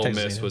loss, Ole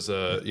Miss was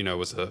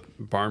a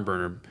barn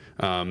burner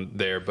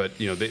there, but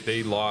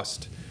they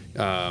lost.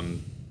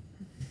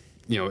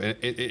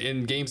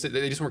 In games that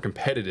they just weren't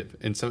competitive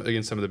against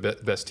some of the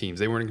best teams.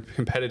 They weren't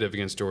competitive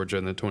against Georgia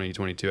in the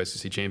 2022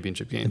 SEC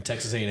championship game. And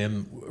Texas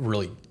A&M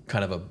really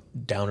kind of a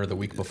downer the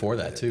week before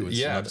that too.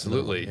 Yeah,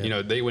 absolutely.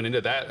 Yeah. They went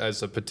into that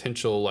as a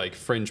potential like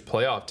fringe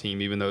playoff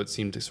team, even though it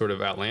seemed sort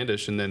of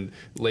outlandish, and then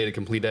laid a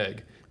complete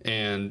egg.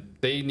 And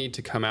they need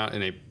to come out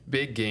in a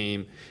big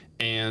game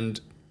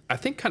and I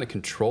think kind of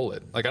control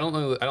it. Like I don't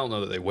know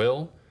that they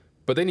will,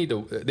 but they need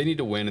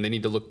to win, and they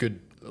need to look good.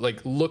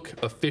 Like look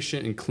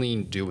efficient and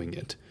clean doing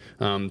it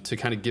to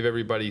kind of give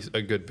everybody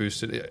a good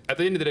boost. At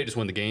the end of the day, just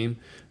win the game.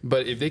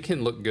 But if they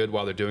can look good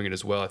while they're doing it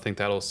as well, I think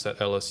that'll set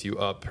LSU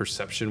up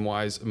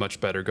perception-wise much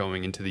better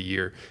going into the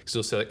year. So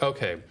they'll say, like,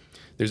 okay,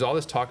 there's all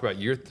this talk about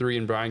year three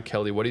and Brian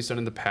Kelly, what he's done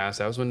in the past.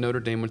 That was when Notre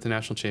Dame went to the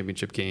national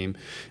championship game.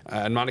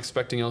 I'm not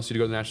expecting LSU to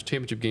go to the national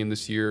championship game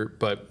this year,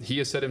 but he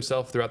has said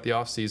himself throughout the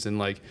offseason,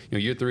 like,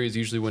 year three is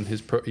usually when he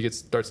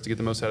starts to get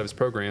the most out of his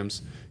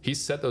programs. He's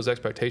set those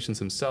expectations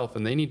himself,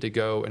 and they need to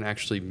go and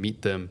actually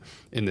meet them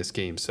in this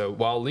game. So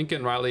while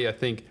Lincoln Riley, I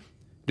think,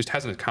 just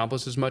hasn't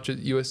accomplished as much at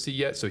USC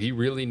yet, so he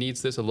really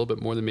needs this a little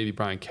bit more than maybe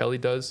Brian Kelly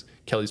does.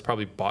 Kelly's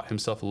probably bought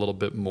himself a little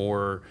bit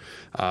more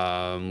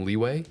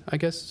leeway, I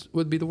guess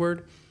would be the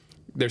word.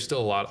 There's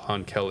still a lot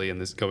on Kelly in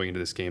this going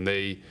into this game.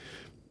 They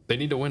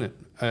need to win it.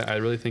 I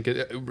really think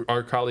it.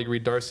 Our colleague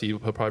Reed Darcy, he'll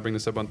probably bring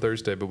this up on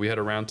Thursday, but we had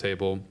a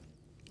roundtable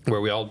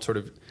where we all sort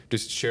of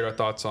just shared our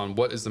thoughts on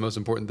what is the most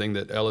important thing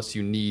that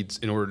LSU needs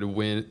in order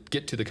to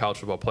get to the college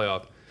football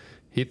playoff.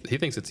 He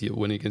thinks it's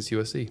winning against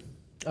USC.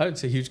 I would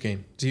say huge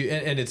game.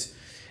 And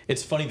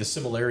it's funny the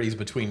similarities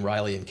between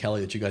Riley and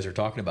Kelly that you guys are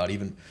talking about.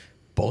 Even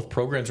both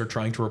programs are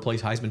trying to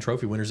replace Heisman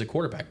Trophy winners at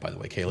quarterback, by the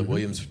way. Caleb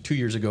Williams 2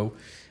 years ago,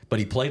 but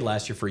he played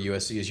last year for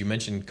USC. As you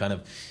mentioned, kind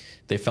of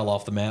they fell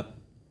off the map.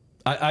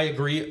 I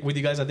agree with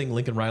you guys. I think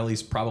Lincoln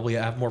Riley's probably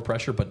have more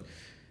pressure, but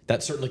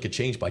that certainly could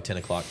change by 10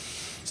 o'clock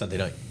Sunday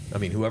night. I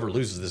mean, whoever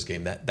loses this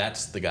game,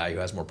 that's the guy who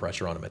has more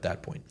pressure on him at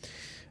that point.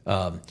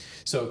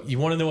 So you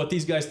want to know what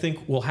these guys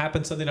think will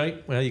happen Sunday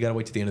night? Well, you got to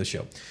wait to the end of the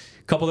show.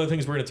 A couple other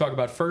things we're going to talk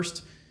about.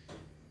 First,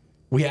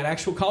 we had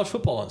actual college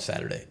football on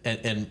Saturday.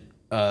 And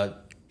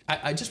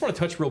I just want to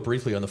touch real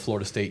briefly on the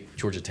Florida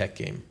State-Georgia Tech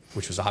game,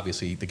 which was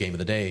obviously the game of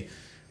the day.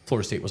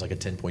 Florida State was like a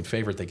 10-point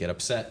favorite. They get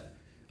upset.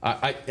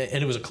 And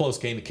it was a close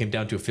game. It came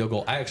down to a field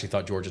goal. I actually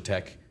thought Georgia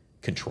Tech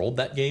controlled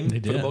that game for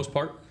the most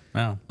part.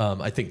 Wow.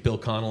 I think Bill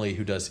Connolly,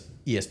 who does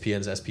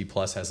ESPN's SP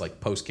Plus, has like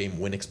post-game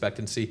win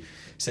expectancy,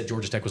 said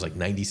Georgia Tech was like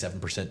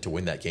 97% to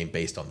win that game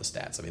based on the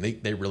stats. I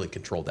mean, they really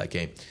controlled that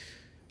game.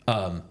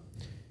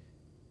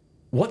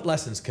 What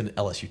lessons can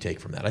LSU take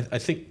from that? I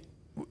think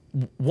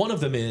one of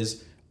them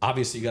is,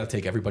 obviously, you got to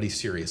take everybody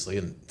seriously,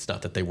 and it's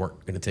not that they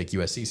weren't going to take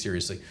USC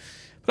seriously,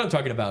 but I'm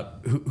talking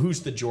about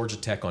who's the Georgia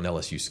Tech on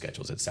LSU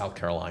schedule. Is it South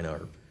Carolina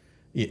or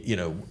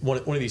one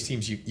of these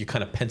teams you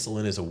kind of pencil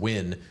in as a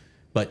win,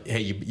 but hey,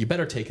 you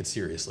better take it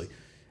seriously.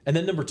 And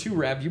then number two,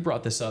 Rab, you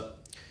brought this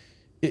up.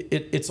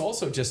 It's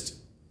also just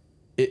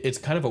it's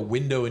kind of a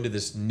window into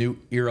this new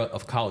era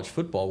of college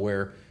football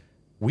where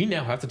we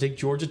now have to take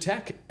Georgia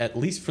Tech, at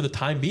least for the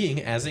time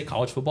being, as a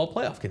college football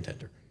playoff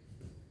contender.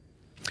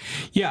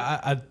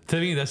 Yeah, to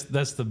me,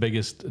 that's the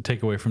biggest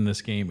takeaway from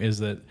this game is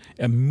that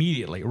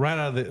immediately, right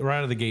out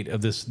of the gate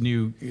of this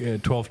new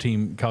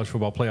 12-team college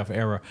football playoff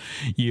era,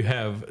 you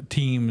have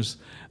teams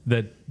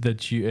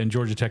that you, and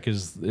Georgia Tech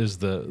is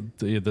the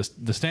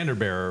standard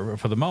bearer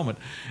for the moment,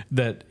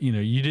 that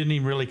you didn't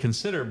even really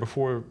consider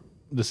before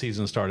the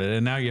season started,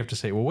 and now you have to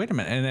say, well, wait a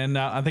minute, and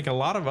I think a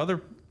lot of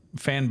other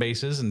fan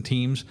bases and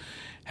teams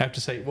have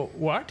to say, well,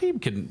 our team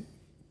can.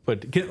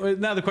 But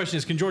now the question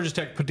is, can Georgia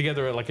Tech put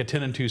together like a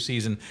 10-2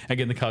 season and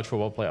get in the college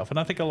football playoff? And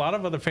I think a lot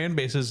of other fan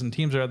bases and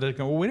teams are out there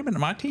going, well, wait a minute,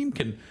 my team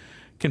can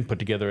put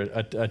together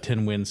a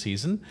 10-win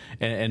season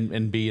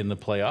and be in the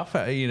playoff.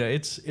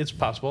 It's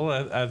possible.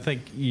 I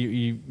think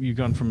you've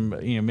gone from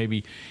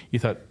maybe you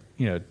thought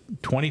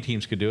 20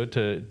 teams could do it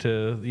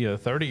to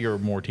 30 or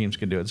more teams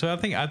can do it. So I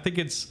think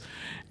it's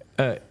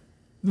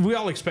we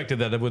all expected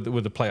that with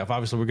the playoff.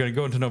 Obviously, we're going to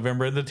go into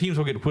November, and the teams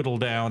will get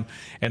whittled down.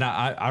 And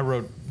I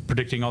wrote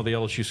predicting all the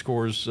LSU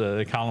scores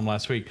column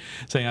last week,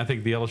 saying I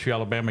think the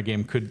LSU-Alabama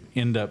game could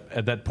end up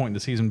at that point in the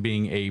season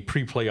being a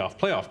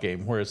playoff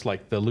game, where it's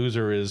like the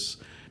loser is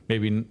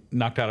maybe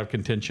knocked out of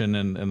contention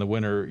and the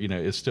winner,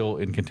 is still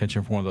in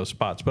contention for one of those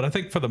spots. But I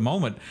think for the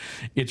moment,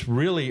 it's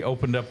really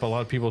opened up a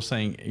lot of people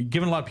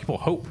giving a lot of people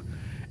hope,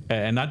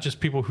 and not just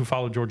people who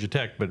follow Georgia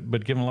Tech,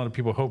 but giving a lot of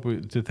people hope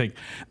to think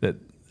that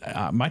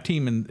my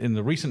team in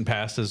the recent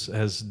past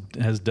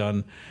has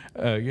done.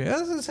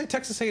 Let's say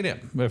Texas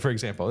A&M, for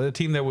example, a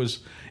team that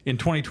was in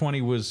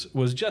 2020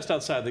 was just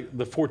outside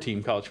the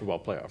 4-team college football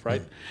playoff.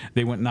 Right,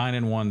 they went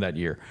 9-1 that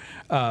year.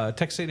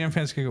 Texas A&M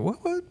fans can go,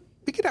 well,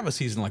 we could have a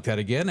season like that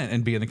again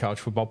and be in the college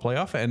football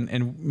playoff,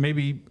 and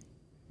maybe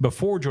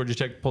before Georgia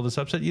Tech pulled this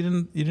upset, you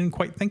didn't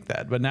quite think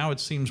that, but now it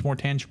seems more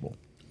tangible.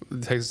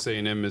 Texas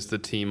A&M is the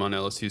team on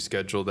LSU's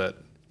schedule that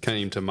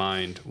came to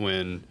mind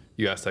when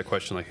you asked that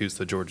question, like who's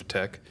the Georgia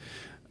Tech.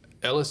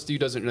 LSU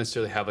doesn't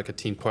necessarily have like a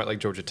team quite like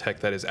Georgia Tech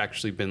that has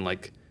actually been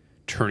like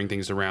turning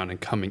things around and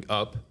coming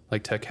up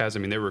like Tech has. I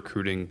mean, their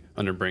recruiting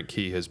under Brent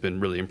Key has been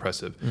really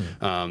impressive,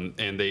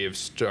 and they have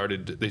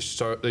They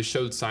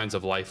showed signs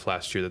of life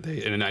last year and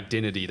an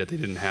identity that they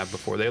didn't have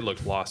before. They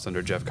looked lost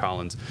under Jeff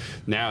Collins.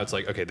 Now it's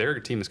like, okay, their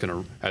team is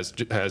going to,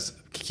 as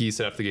Key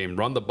set up the game,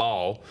 run the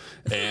ball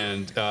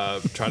and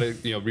try to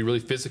be really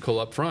physical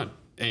up front.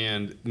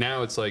 And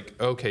now it's like,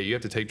 okay, you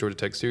have to take Georgia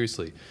Tech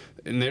seriously.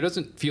 And there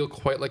doesn't feel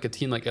quite like a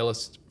team like for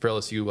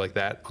LSU like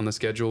that on the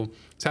schedule.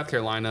 South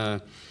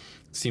Carolina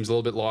seems a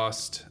little bit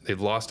lost. They've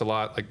lost a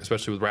lot, like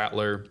especially with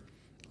Rattler.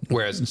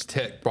 Whereas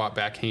Tech brought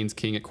back Haynes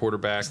King at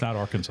quarterback. It's not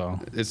Arkansas.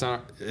 It's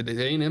not.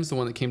 A&M's the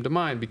one that came to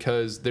mind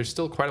because there's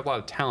still quite a lot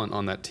of talent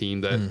on that team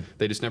that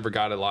they just never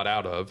got a lot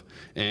out of.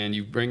 And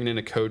you bring in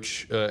a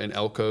coach in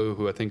Elko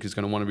who I think is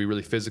going to want to be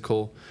really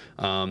physical.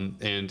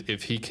 And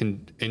if he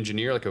can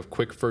engineer like a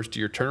quick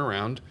first-year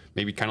turnaround,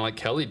 maybe kind of like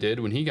Kelly did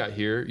when he got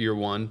here, year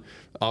one,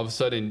 all of a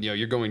sudden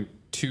you're going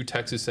to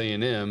Texas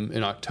A&M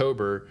in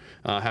October,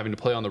 having to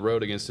play on the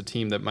road against a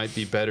team that might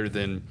be better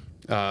than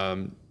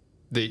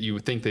that you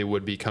would think they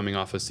would be coming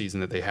off a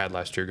season that they had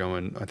last year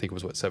going, I think it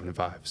was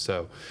 7-5.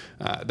 So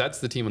that's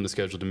the team on the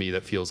schedule to me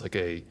that feels like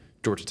a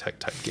Georgia Tech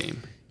type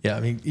game. Yeah, I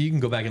mean, you can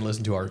go back and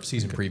listen to our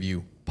season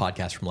preview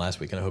podcast from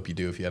last week, and I hope you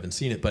do if you haven't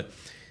seen it. But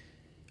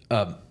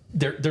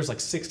there's like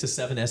 6 to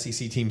 7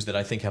 SEC teams that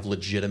I think have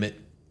legitimate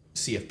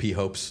CFP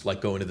hopes, like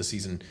going into the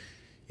season.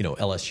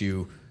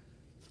 LSU,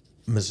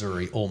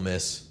 Missouri, Ole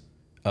Miss,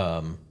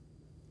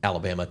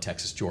 Alabama,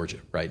 Texas, Georgia,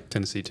 right?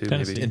 Tennessee too,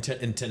 Tennessee.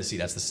 maybe. In Tennessee,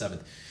 that's the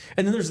 7th.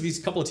 And then there's these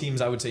couple of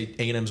teams, I would say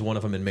A&M's one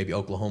of them and maybe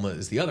Oklahoma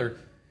is the other,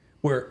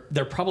 where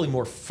they're probably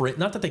more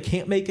not that they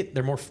can't make it,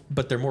 they're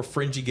more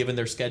fringy given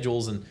their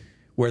schedules and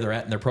where they're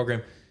at in their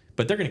program,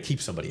 but they're going to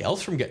keep somebody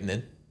else from getting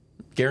in.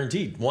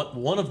 Guaranteed.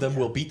 One of them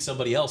will beat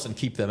somebody else and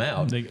keep them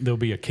out. There'll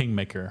be a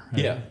kingmaker.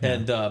 Yeah.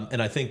 And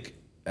I think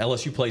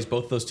LSU plays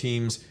both those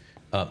teams.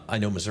 I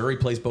know Missouri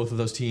plays both of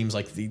those teams.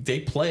 Like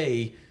they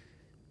play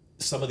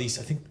some of these.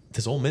 I think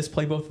does Ole Miss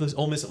play both of those?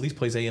 Ole Miss at least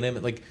plays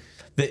A&M.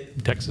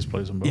 Texas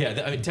plays them both.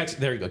 Yeah, I mean Texas.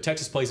 There you go.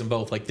 Texas plays them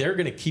both. Like they're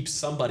going to keep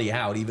somebody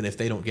out even if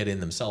they don't get in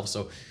themselves.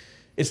 So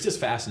it's just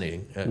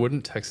fascinating.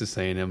 Wouldn't Texas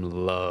A&M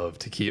love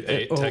to keep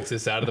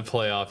Texas out of the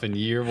playoff in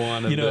year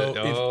one?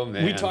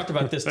 Man, we talked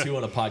about this too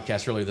on a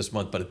podcast earlier this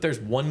month. But if there's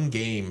one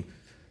game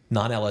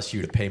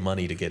non-LSU to pay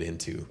money to get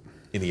into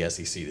in the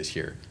SEC this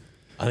year,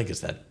 I think it's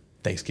that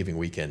Thanksgiving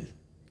weekend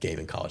game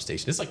in College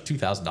Station. It's like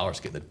 $2,000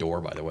 to get in the door,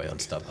 by the way, on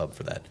StubHub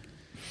for that.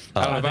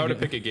 If I were to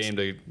pick a game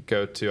to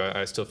go to,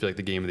 I still feel like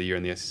the game of the year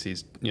in the SEC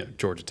is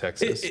Georgia,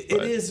 Texas. It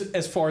is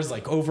as far as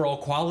like overall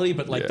quality,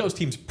 but like those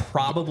teams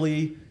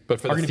probably.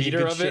 But for are the gonna theater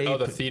be in good of it, shape.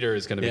 the theater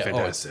is going to be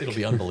fantastic. It'll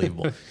be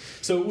unbelievable.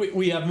 So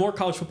we have more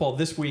college football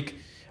this week,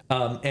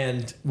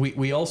 and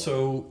we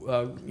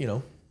also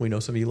we know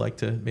some of you like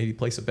to maybe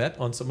place a bet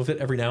on some of it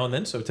every now and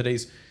then. So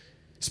today's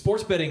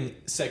sports betting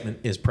segment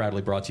is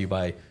proudly brought to you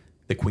by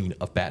the Queen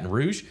of Baton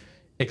Rouge.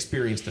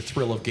 Experience the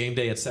thrill of game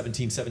day at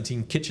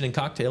 1717 Kitchen and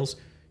Cocktails,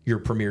 your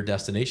premier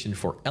destination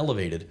for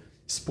elevated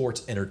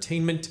sports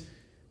entertainment.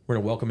 We're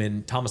going to welcome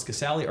in Thomas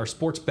Casale, our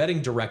sports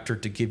betting director,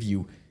 to give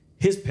you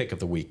his pick of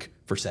the week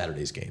for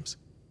Saturday's games.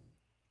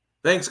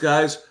 Thanks,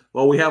 guys.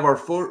 Well, we have our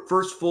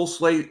first full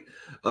slate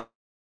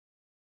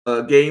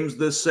games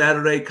this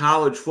Saturday.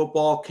 College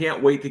football.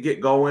 Can't wait to get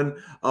going.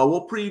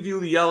 We'll preview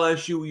the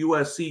LSU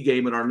USC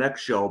game in our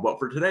next show. But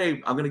for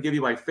today, I'm going to give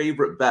you my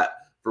favorite bet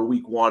for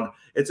week one.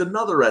 It's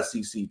another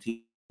SEC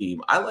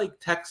team. I like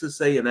Texas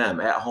A&M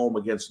at home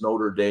against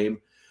Notre Dame.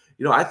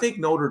 I think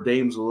Notre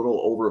Dame's a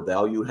little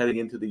overvalued heading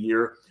into the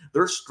year.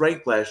 Their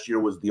strength last year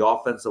was the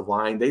offensive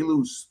line. They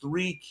lose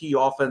 3 key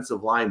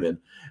offensive linemen.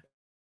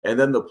 And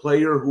then the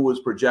player who was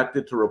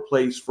projected to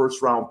replace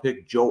first-round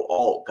pick Joe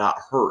Alt got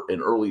hurt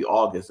in early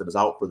August and is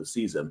out for the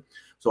season.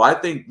 So I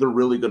think they're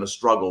really going to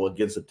struggle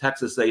against a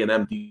Texas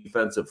A&M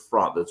defensive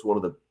front that's one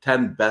of the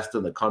 10 best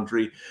in the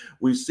country.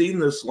 We've seen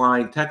this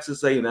line.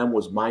 Texas A&M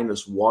was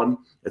 -1.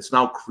 It's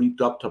now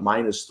creeped up to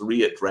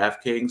 -3 at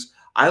DraftKings.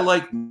 I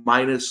like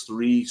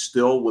 -3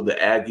 still with the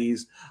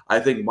Aggies. I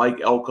think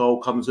Mike Elko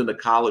comes into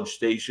College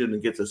Station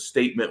and gets a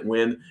statement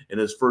win in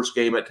his first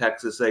game at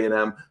Texas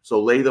A&M.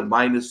 So lay the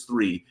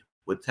 -3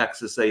 with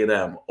Texas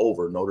A&M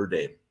over Notre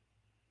Dame.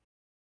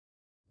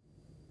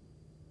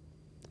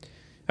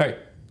 All right.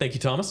 Thank you,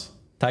 Thomas.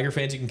 Tiger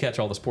fans, you can catch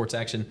all the sports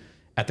action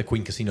at the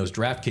Queen Casino's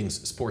DraftKings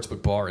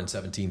Sportsbook Bar and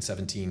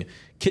 1717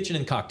 Kitchen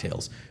and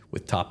Cocktails.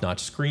 With top-notch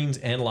screens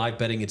and live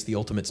betting, it's the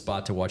ultimate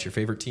spot to watch your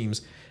favorite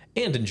teams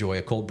and enjoy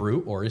a cold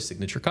brew or a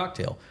signature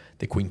cocktail.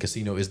 The Queen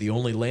Casino is the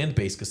only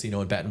land-based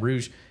casino in Baton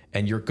Rouge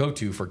and your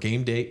go-to for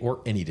game day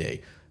or any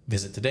day.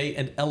 Visit today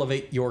and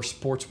elevate your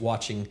sports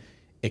watching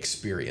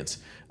experience.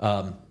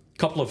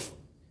 Couple of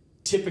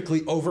typically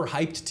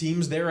overhyped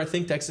teams there, I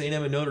think, Texas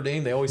A&M and Notre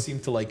Dame. They always seem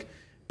to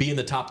be in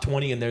the top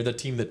 20, and they're the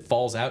team that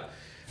falls out.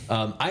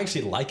 I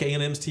actually like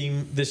A&M's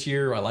team this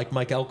year. I like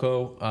Mike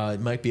Elko. It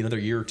might be another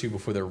year or two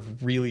before they're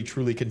really,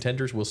 truly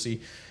contenders. We'll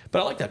see. But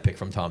I like that pick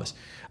from Thomas.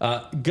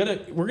 We're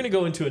going to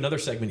go into another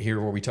segment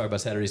here where we talk about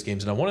Saturday's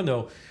games, and I want to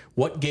know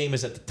what game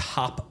is at the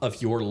top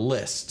of your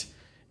list.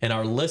 And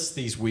our lists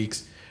these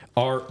weeks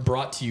are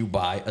brought to you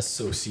by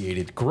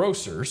Associated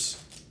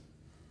Grocers.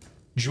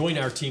 Join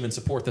our team and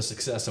support the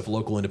success of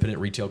local independent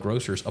retail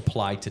grocers.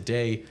 Apply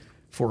today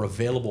for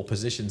available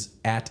positions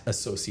at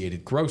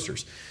Associated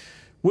Grocers.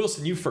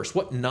 Wilson, you first.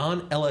 What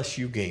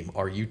non-LSU game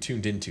are you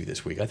tuned into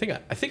this week? I think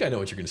I know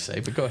what you're going to say,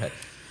 but go ahead.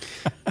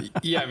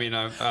 Yeah, I mean,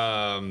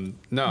 I'm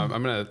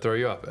going to throw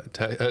you off.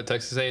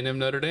 Texas A&M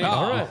Notre Dame. Oh,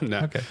 all right. No.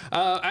 Okay.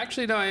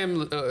 Actually, no. I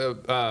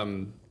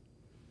am.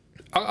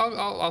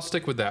 I'll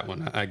stick with that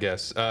one, I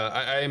guess.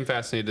 I am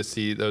fascinated to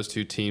see those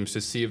two teams, to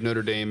see if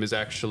Notre Dame is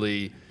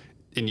actually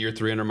in year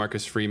 3 under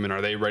Marcus Freeman.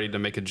 Are they ready to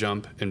make a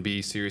jump and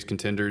be serious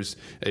contenders?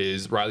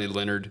 Is Riley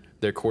Leonard,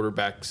 their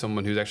quarterback,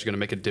 someone who's actually going to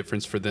make a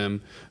difference for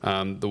them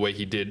the way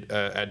he did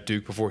at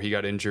Duke before he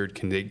got injured?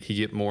 Can he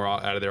get more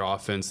out of their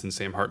offense than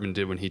Sam Hartman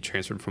did when he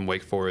transferred from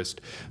Wake Forest?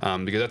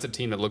 Because that's a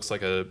team that looks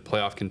like a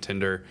playoff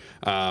contender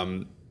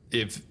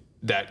if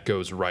that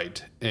goes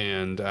right.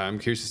 And I'm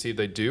curious to see if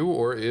they do,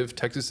 or if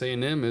Texas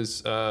A&M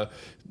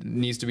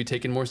needs to be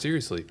taken more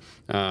seriously.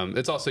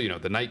 It's also,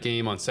 the night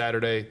game on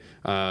Saturday,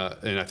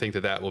 and I think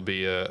that will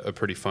be a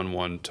pretty fun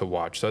one to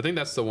watch. So I think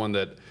that's the one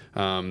that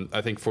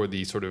I think for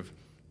the sort of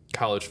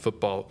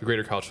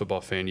greater college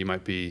football fan, you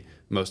might be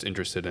most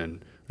interested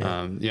in.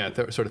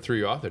 Sort of threw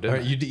you off there, didn't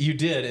I? You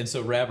did, and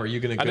so Rab, are you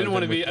going to go? I didn't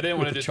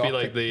want to just be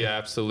like the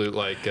absolute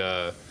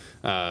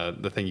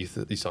the thing you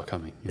saw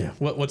coming. Yeah.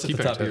 What's at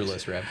the top of your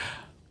list, Rab?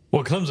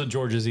 Well, Clemson,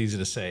 Georgia is easy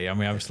to say. I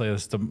mean, obviously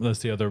that's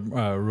the other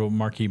real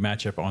marquee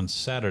matchup on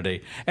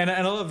Saturday. And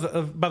I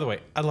love. By the way,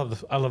 I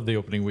love the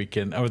opening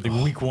weekend or the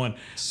week one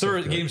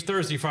games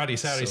Thursday, Friday,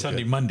 Saturday,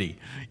 Sunday, Monday.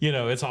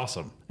 It's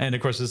awesome. And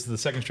of course, this is the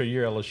second straight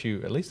year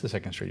LSU, at least the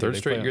second straight year. Third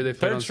straight year they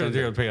play on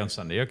Sunday. They play on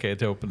Sunday. Okay,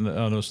 to open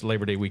on this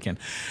Labor Day weekend.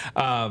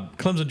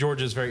 Clemson,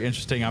 Georgia is very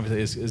interesting.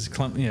 Obviously, is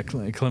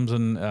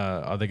Clemson?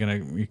 Are they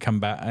going to come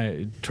back?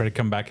 Try to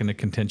come back into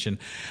contention?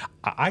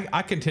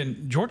 I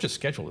contend Georgia's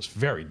schedule is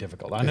very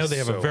difficult. I know they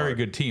have a very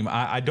good team.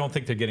 I don't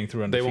think they're getting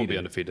through undefeated. They won't be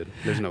undefeated.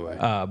 There's no way.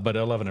 But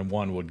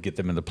 11-1 would get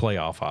them in the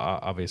playoff,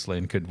 obviously,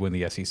 and could win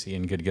the SEC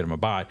and could get them a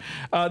bye.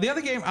 The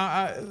other game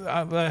I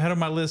had on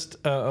my list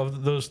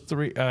of those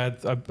three, I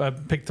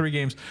picked 3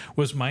 games,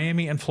 was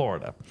Miami and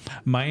Florida.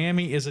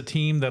 Miami is a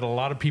team that a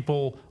lot of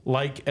people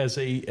like as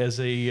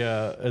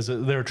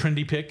their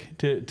trendy pick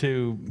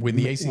to win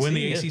the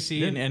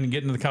ACC, and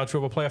get into the college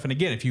football playoff. And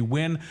again, if you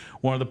win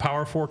one of the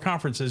Power 4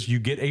 conferences, you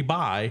get a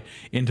bye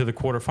into the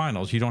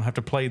quarterfinals. You don't have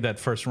to play that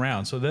first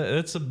round, so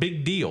that's a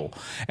big deal.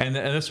 And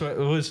that's what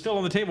was still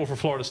on the table for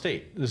Florida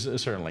State.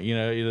 Certainly,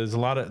 there's a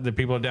lot of the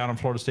people are down on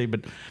Florida State,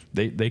 but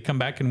they come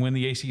back and win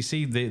the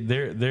ACC.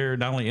 They're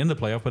not only in the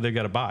playoff, but they've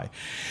got a bye.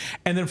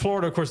 And then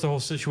Florida, of course, the whole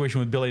situation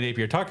with Billy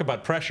Napier. Talk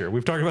about pressure.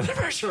 We've talked about the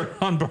pressure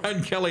on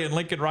Brian Kelly and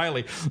Lincoln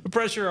Riley. The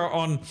pressure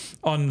on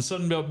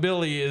Sunbelt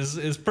Billy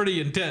is pretty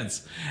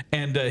intense,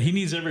 and he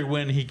needs every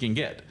win he can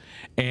get.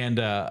 And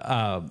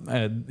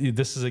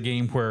this is a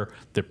game where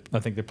I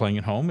think they're playing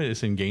at home.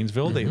 It's in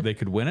Gainesville. Mm-hmm. They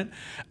could win it.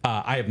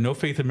 I have no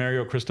faith in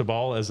Mario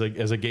Cristobal as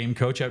a game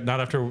coach. Not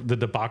after the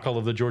debacle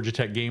of the Georgia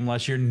Tech game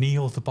last year.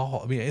 Kneel the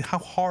ball. I mean, how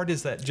hard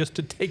is that just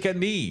to take a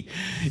knee?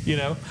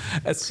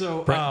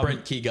 So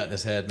Brent Key got in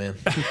his head, man.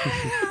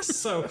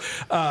 So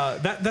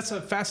that's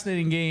a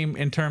fascinating game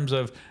in terms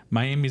of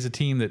Miami's a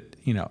team that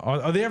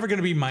are they ever going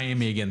to be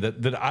Miami again?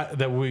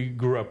 That we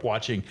grew up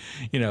watching,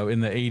 in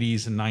the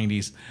 80s and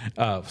 90s.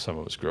 Some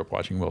of us grew up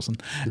watching Wilson.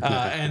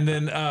 And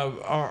then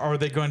are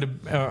they going to?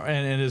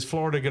 And is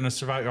Florida going to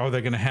survive? Are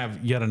they going to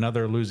have yet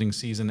another losing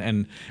season?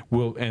 And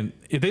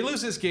if they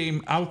lose this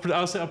game, I'll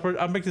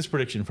make this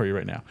prediction for you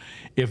right now.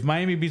 If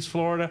Miami beats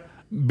Florida,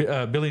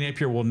 Billy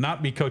Napier will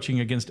not be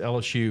coaching against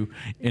LSU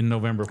in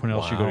November when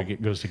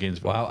LSU goes to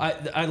Gainesville. Wow,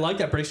 I like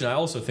that prediction. I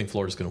also think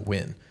Florida's going to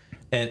win.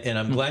 And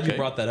I'm glad you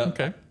brought that up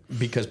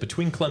because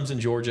between Clemson,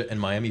 Georgia, and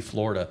Miami,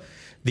 Florida,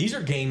 these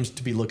are games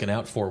to be looking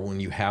out for when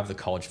you have the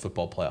college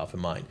football playoff in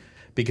mind.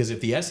 Because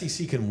if the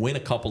SEC can win a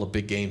couple of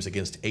big games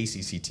against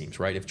ACC teams,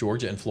 right? If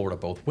Georgia and Florida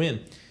both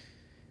win,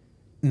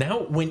 now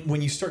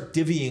when you start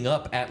divvying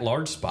up at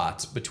large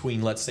spots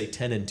between, let's say,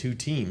 10 and 2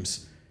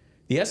 teams,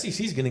 the SEC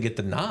is going to get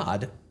the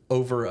nod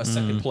over a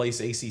second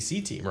place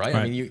ACC team, right?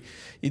 I mean,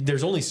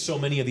 there's only so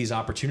many of these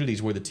opportunities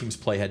where the teams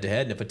play head to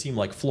head, and if a team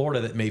like Florida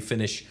that may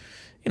finish,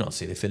 let's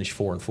say they finish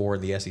 4-4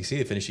 in the SEC,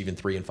 they finish even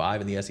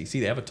 3-5 in the SEC,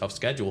 they have a tough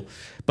schedule,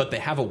 but they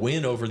have a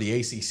win over the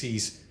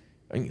ACC's,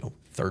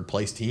 third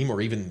place team, or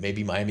even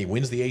maybe Miami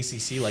wins the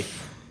ACC. Like,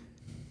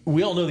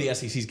 we all know the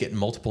SEC's getting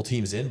multiple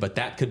teams in, but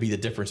that could be the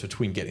difference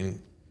between getting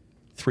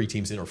 3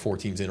 teams in or 4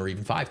 teams in or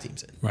even 5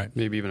 teams in. Right.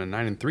 Maybe even a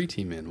 9-3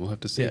 team in. We'll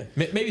have to see. Yeah,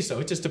 maybe so.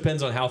 It just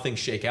depends on how things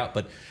shake out.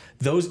 But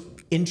those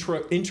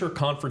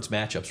inter-conference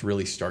matchups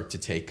really start to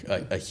take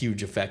a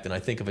huge effect. And I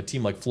think of a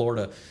team like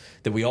Florida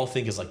that we all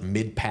think is like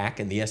mid-pack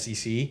in the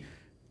SEC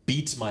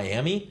beats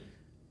Miami,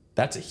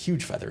 that's a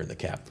huge feather in the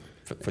cap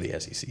for the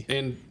SEC.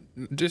 And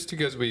just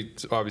because we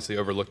obviously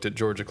overlooked it,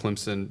 Georgia,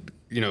 Clemson,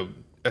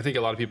 I think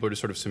a lot of people are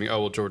just sort of assuming, oh,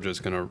 well, Georgia's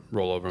going to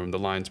roll over them. The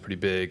line's pretty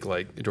big.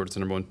 Like, Georgia's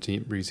the number 1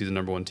 team. Reese's the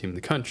number 1 team in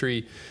the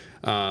country.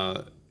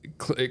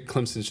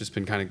 Clemson's just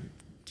been kind of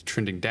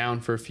trending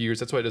down for a few years.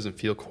 That's why it doesn't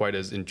feel quite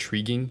as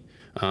intriguing.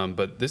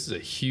 But this is a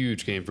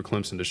huge game for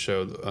Clemson to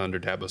show under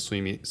Dabo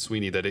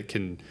Swinney that it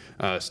can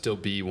still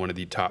be one of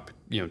the top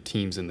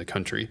teams in the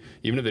country.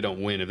 Even if they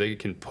don't win, if they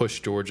can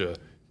push Georgia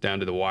down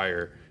to the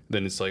wire,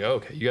 then it's like, oh,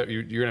 okay, you're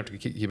going to have to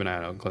keep an eye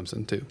out on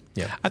Clemson too.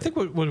 Yeah, I think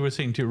what we're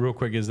seeing too, real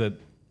quick, is that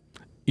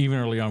even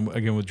early on,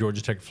 again with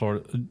Georgia Tech,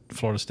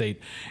 Florida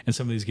State, and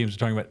some of these games we're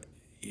talking about,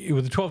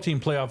 with the 12-team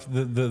playoff,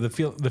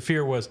 the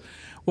fear was,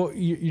 well,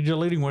 you're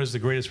deleting what is the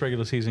greatest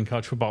regular season in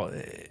college football.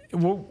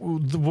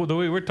 The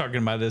way we're talking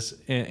about this,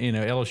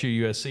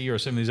 LSU, USC, or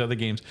some of these other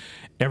games,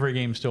 every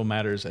game still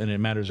matters, and it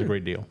matters a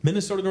great deal.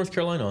 Minnesota, North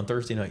Carolina on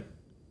Thursday night.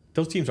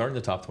 Those teams aren't in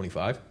the top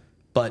 25,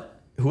 but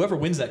whoever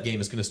wins that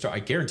game is going to start. I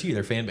guarantee you,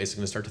 their fan base is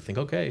going to start to think,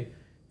 okay,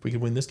 if we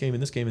could win this game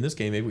and this game and this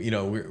game, maybe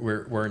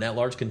we're in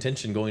at-large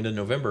contention going into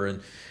November,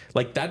 and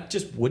like that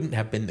just wouldn't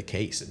have been the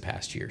case in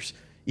past years.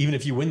 Even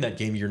if you win that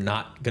game, you're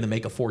not going to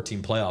make a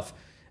 4-team playoff.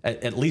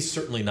 At least,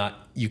 certainly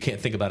not. You can't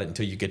think about it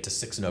until you get to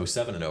 6-0,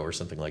 7-0, or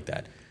something like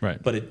that.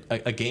 Right. But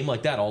a game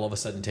like that all of a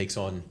sudden takes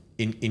on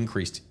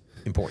increased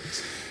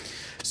importance.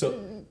 So,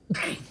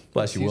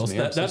 bless you, Wilson.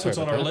 That's what's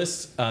on our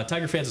list.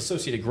 Tiger Fans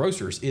Associated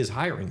Grocers is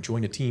hiring.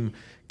 Join a team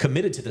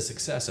committed to the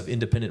success of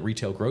independent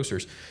retail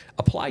grocers.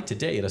 Apply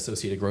today at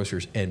Associated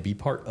Grocers and be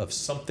part of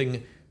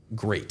something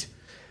great.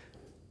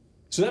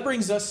 So that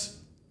brings us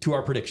to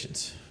our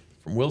predictions.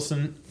 From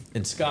Wilson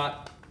and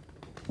Scott,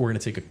 we're going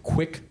to take a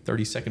quick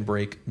 30-second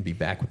break and be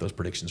back with those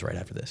predictions right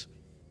after this.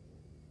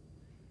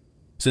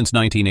 Since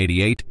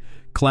 1988,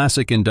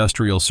 Classic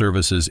Industrial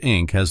Services,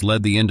 Inc. has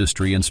led the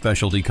industry in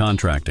specialty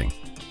contracting.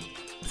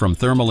 From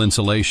thermal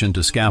insulation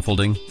to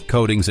scaffolding,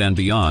 coatings, and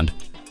beyond,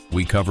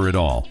 we cover it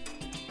all.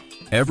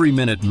 Every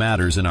minute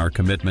matters in our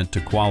commitment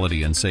to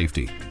quality and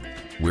safety.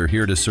 We're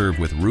here to serve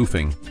with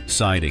roofing,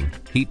 siding,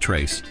 heat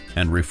trace,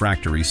 and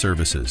refractory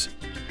services.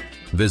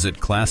 Visit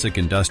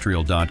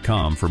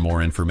classicindustrial.com for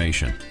more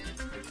information.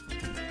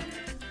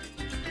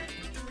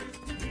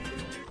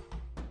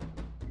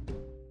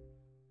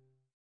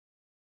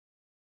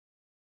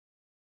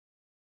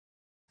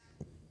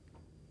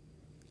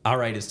 All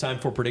right, it's time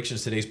for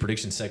predictions. Today's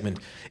prediction segment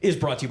is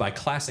brought to you by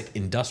Classic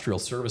Industrial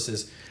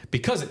Services.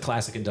 Because at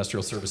Classic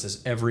Industrial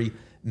Services, every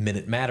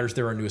minute matters.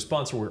 They're our newest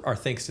sponsor. Our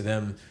thanks to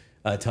them.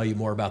 Tell you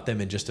more about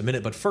them in just a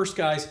minute. But first,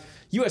 guys,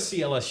 USC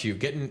LSU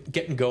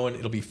getting going.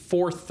 It'll be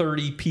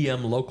 4:30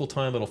 p.m. local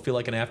time. It'll feel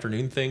like an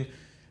afternoon thing,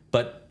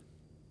 but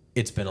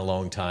it's been a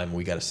long time.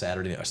 We got a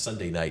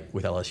Sunday night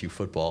with LSU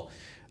football.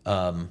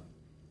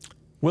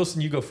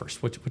 Wilson, you go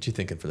first. What you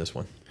thinking for this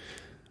one?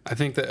 I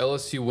think that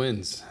LSU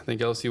wins. I think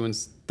LSU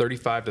wins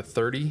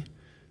 35-30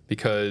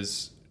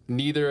 because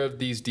neither of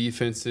these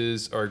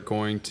defenses are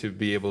going to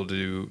be able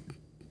to,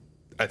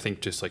 I think,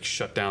 just like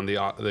shut down the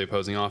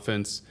opposing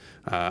offense.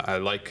 I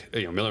like,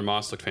 Miller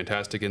Moss looked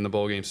fantastic in the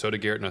bowl game. So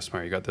did Garrett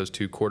Nussmeier. You got those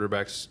two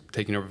quarterbacks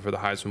taking over for the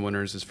Heisman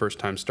winners as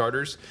first-time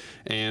starters.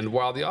 And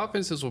while the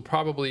offenses will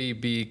probably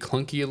be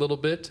clunky a little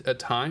bit at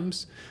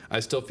times, I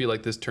still feel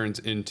like this turns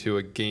into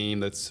a game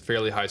that's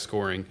fairly high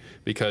scoring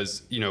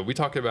because, we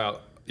talk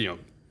about,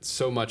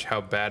 so much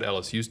how bad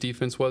LSU's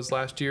defense was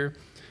last year.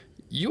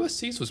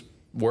 USC's was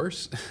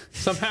worse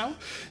somehow.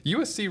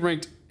 USC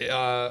ranked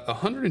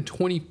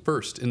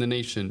 121st in the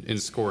nation in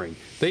scoring.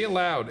 They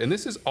allowed, and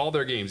this is all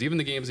their games, even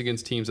the games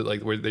against teams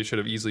that where they should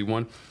have easily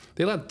won,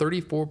 they allowed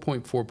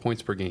 34.4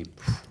 points per game.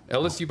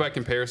 LSU, by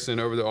comparison,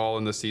 all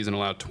in the season,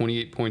 allowed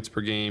 28 points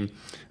per game.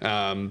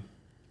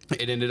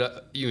 It ended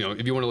up,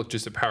 if you want to look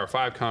just at Power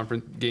 5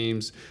 conference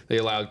games, they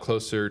allowed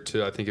closer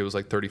to, I think it was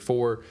like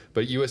 34.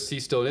 But USC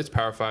still in its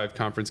Power 5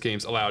 conference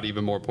games allowed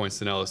even more points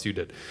than LSU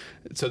did.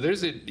 So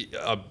there's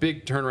a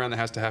big turnaround that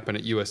has to happen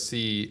at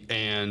USC.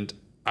 And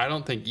I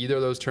don't think either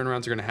of those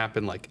turnarounds are going to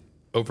happen like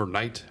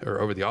overnight or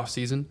over the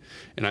offseason.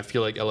 And I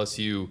feel like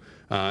LSU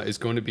is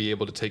going to be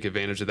able to take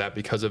advantage of that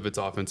because of its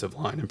offensive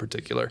line in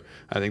particular.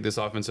 I think this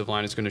offensive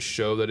line is going to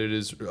show that it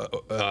is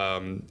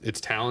its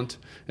talent,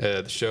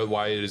 show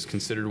why it is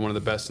considered one of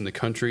the best in the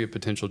country, a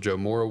potential Joe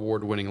Moore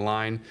Award-winning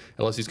line.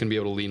 LSU is going to be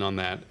able to lean on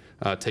that,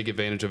 take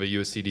advantage of a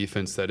USC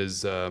defense that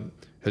is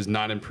has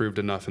not improved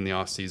enough in the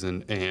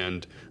offseason,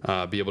 and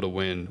be able to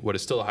win what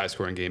is still a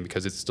high-scoring game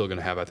because it's still going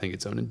to have, I think,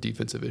 its own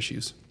defensive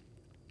issues.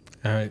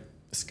 All right.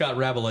 Scott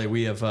Rabalais,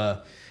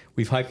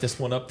 we've hyped this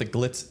one up, the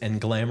glitz and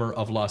glamour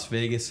of Las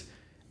Vegas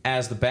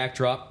as the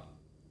backdrop.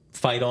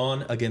 Fight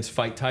on against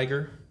Fight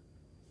Tiger.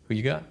 Who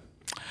you got?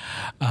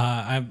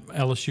 I'm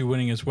LSU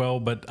winning as well,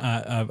 but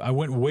I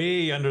went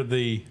way under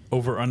the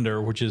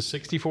over-under, which is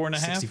 64.5.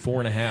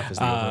 64.5 is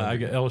the over-under. I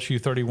got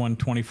LSU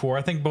 31-24.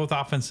 I think both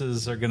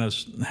offenses are going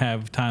to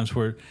have times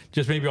where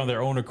just maybe on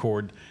their own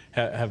accord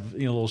have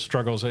little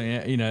struggles.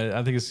 I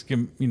think it's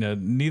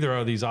neither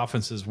of these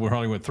offenses were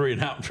only went 3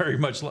 and out very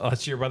much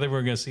last year, but I think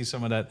we're going to see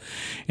some of that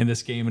in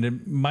this game, and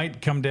it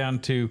might come down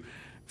to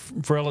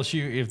for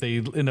LSU if they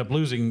end up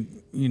losing,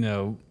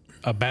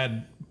 a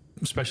bad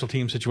special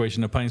team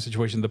situation, a punting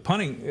situation. The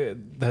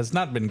punting has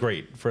not been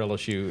great for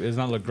LSU. It has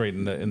not looked great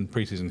in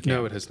preseason camp.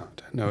 No, it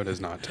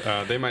has not.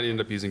 They might end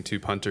up using 2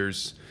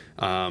 punters.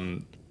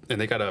 And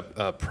they got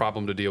a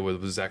problem to deal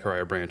with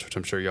Zachariah Branch, which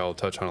I'm sure y'all will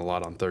touch on a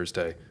lot on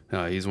Thursday.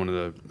 He's one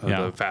of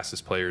the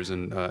fastest players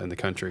in the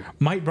country.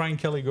 Might Brian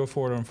Kelly go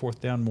for it on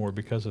 4th down more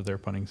because of their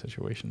punting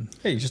situation?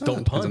 Hey, you just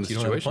don't punt. You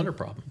don't have a punter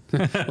problem.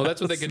 Well,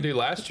 that's what they could do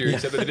last year,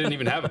 except that they didn't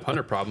even have a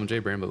punter problem. Jay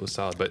Bramblett was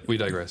solid, but we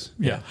digress.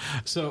 Yeah.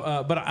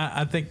 So, but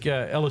I think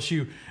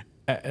LSU,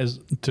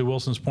 as to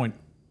Wilson's point,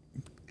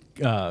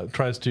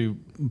 tries to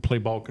play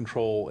ball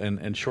control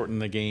and shorten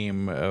the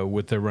game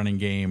with their running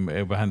game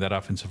behind that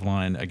offensive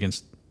line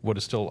against what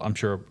is still, I'm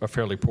sure, a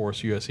fairly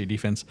porous USC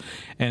defense,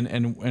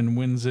 and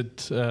wins it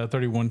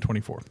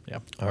 31-24. Yeah.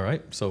 All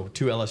right. So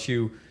 2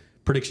 LSU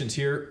predictions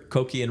here.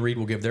 Koki and Reed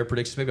will give their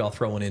predictions. Maybe I'll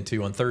throw one in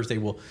too on Thursday.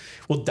 We'll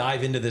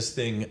dive into this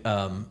thing,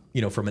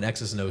 from an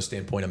X's and O's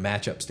standpoint, a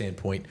matchup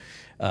standpoint,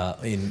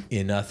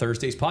 in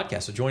Thursday's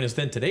podcast. So join us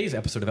then. Today's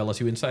episode of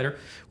LSU Insider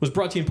was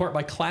brought to you in part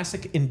by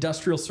Classic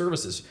Industrial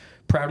Services,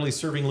 proudly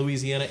serving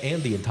Louisiana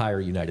and the entire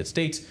United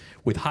States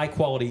with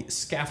high-quality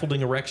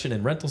scaffolding, erection,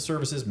 and rental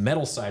services,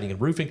 metal siding,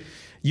 and roofing.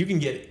 You can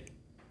get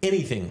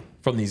anything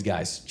from these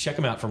guys. Check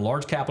them out, from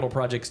large capital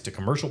projects to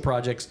commercial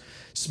projects,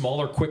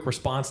 smaller quick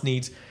response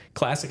needs.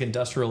 Classic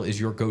Industrial is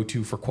your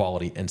go-to for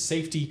quality and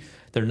safety.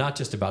 They're not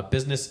just about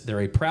business.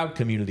 They're a proud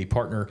community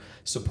partner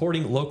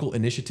supporting local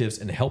initiatives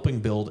and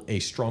helping build a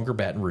stronger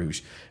Baton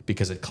Rouge,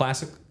 because at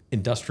Classic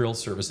Industrial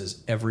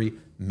Services, every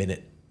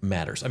minute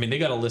matters. I mean, they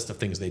got a list of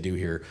things they do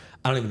here.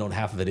 I don't even know what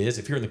half of it is.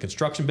 If you're in the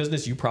construction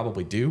business, you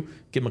probably do.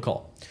 Give them a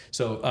call.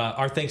 So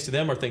our thanks to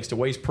them, our thanks to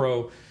Waste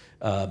Pro,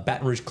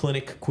 Baton Rouge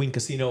Clinic, Queen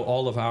Casino,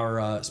 all of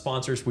our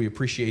sponsors. We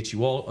appreciate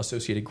you all.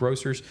 Associated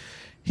Grocers.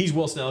 He's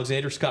Wilson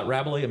Alexander. Scott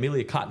Rabalais.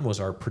 Amelia Cotton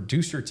was our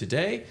producer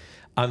today.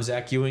 I'm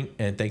Zach Ewing,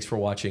 and thanks for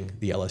watching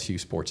the LSU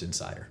Sports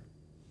Insider.